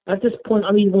 At this point, I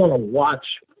don't even want to watch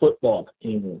football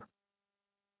anymore.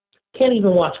 Can't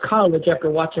even watch college after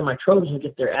watching my Trojans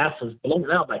get their asses blown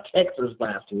out by Texas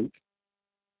last week.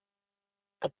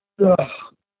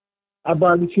 I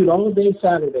barbecued all day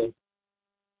Saturday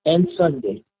and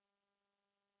Sunday.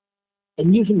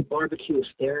 And usually barbecue is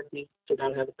therapy. So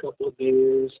I have a couple of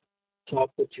beers, talk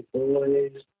with your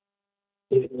boys.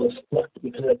 It was fucked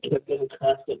because I kept getting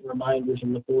constant reminders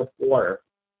in the fourth quarter.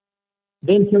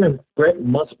 Then hearing Brett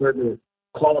Musburger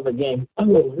call the game,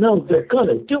 oh no, they're going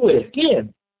to do it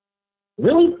again.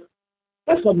 Really?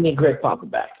 That's what me and Greg Papa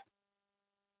back.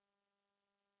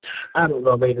 I don't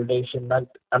know, Raider Nation.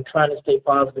 I'm trying to stay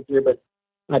positive here, but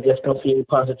I just don't see any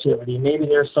positivity. Maybe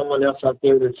there's someone else out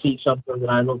there that sees something that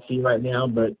I don't see right now,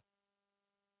 but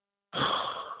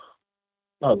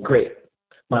oh, great.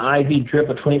 My IV drip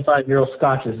of 25-year-old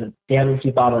scotch is a damn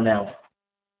empty bottle now.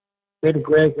 Raider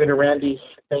Greg, Raider Randy,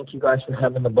 thank you guys for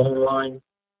having the bone line.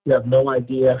 You have no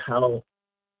idea how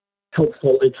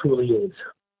helpful it truly is.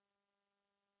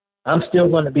 I'm still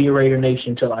going to be a Raider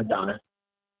Nation until I die,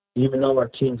 even though our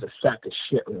team's a sack of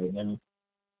shit right now.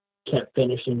 Can't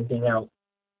finish anything out.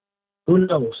 Who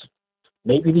knows?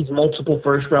 Maybe these multiple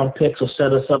first-round picks will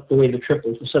set us up the way the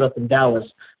triples were set up in Dallas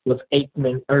with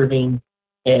Aikman, Irving,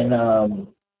 and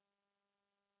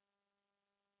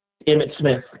Emmitt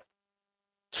Smith.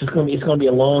 It's going to be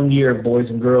a long year, boys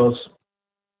and girls.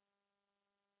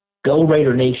 Go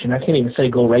Raider Nation. I can't even say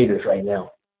go Raiders right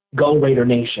now. Go Raider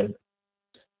Nation.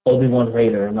 Obi-Wan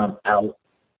Raider, and I'm out.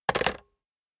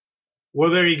 Well,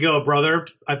 there you go, brother.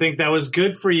 I think that was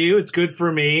good for you. It's good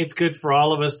for me. It's good for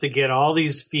all of us to get all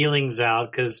these feelings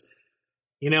out because,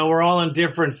 we're all in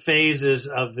different phases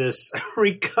of this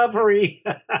recovery.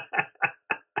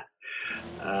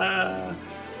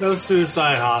 No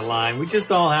suicide hotline. We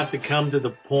just all have to come to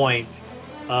the point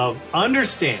of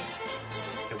understanding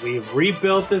that we've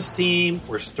rebuilt this team.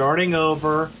 We're starting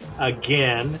over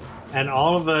again. And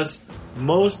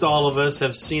most all of us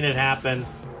have seen it happen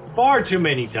far too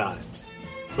many times.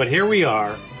 But here we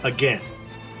are again.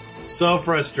 So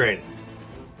frustrating.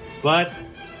 But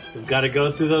we've got to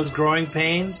go through those growing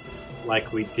pains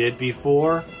like we did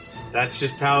before. That's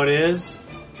just how it is.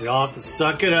 We all have to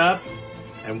suck it up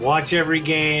and watch every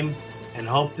game and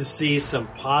hope to see some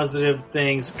positive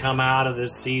things come out of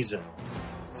this season.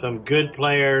 Some good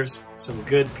players, some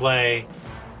good play.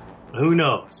 Who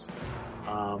knows?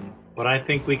 But I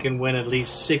think we can win at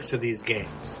least 6 of these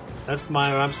games. That's what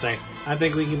I'm saying. I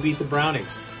think we can beat the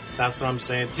Brownies. That's what I'm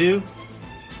saying too.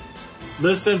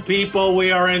 Listen, people,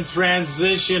 we are in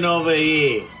transition over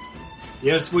here.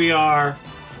 Yes, we are.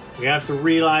 We have to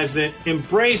realize it,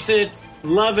 embrace it,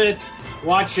 love it,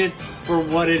 watch it for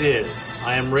what it is.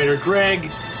 I am Raider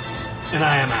Greg, and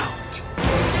I am out.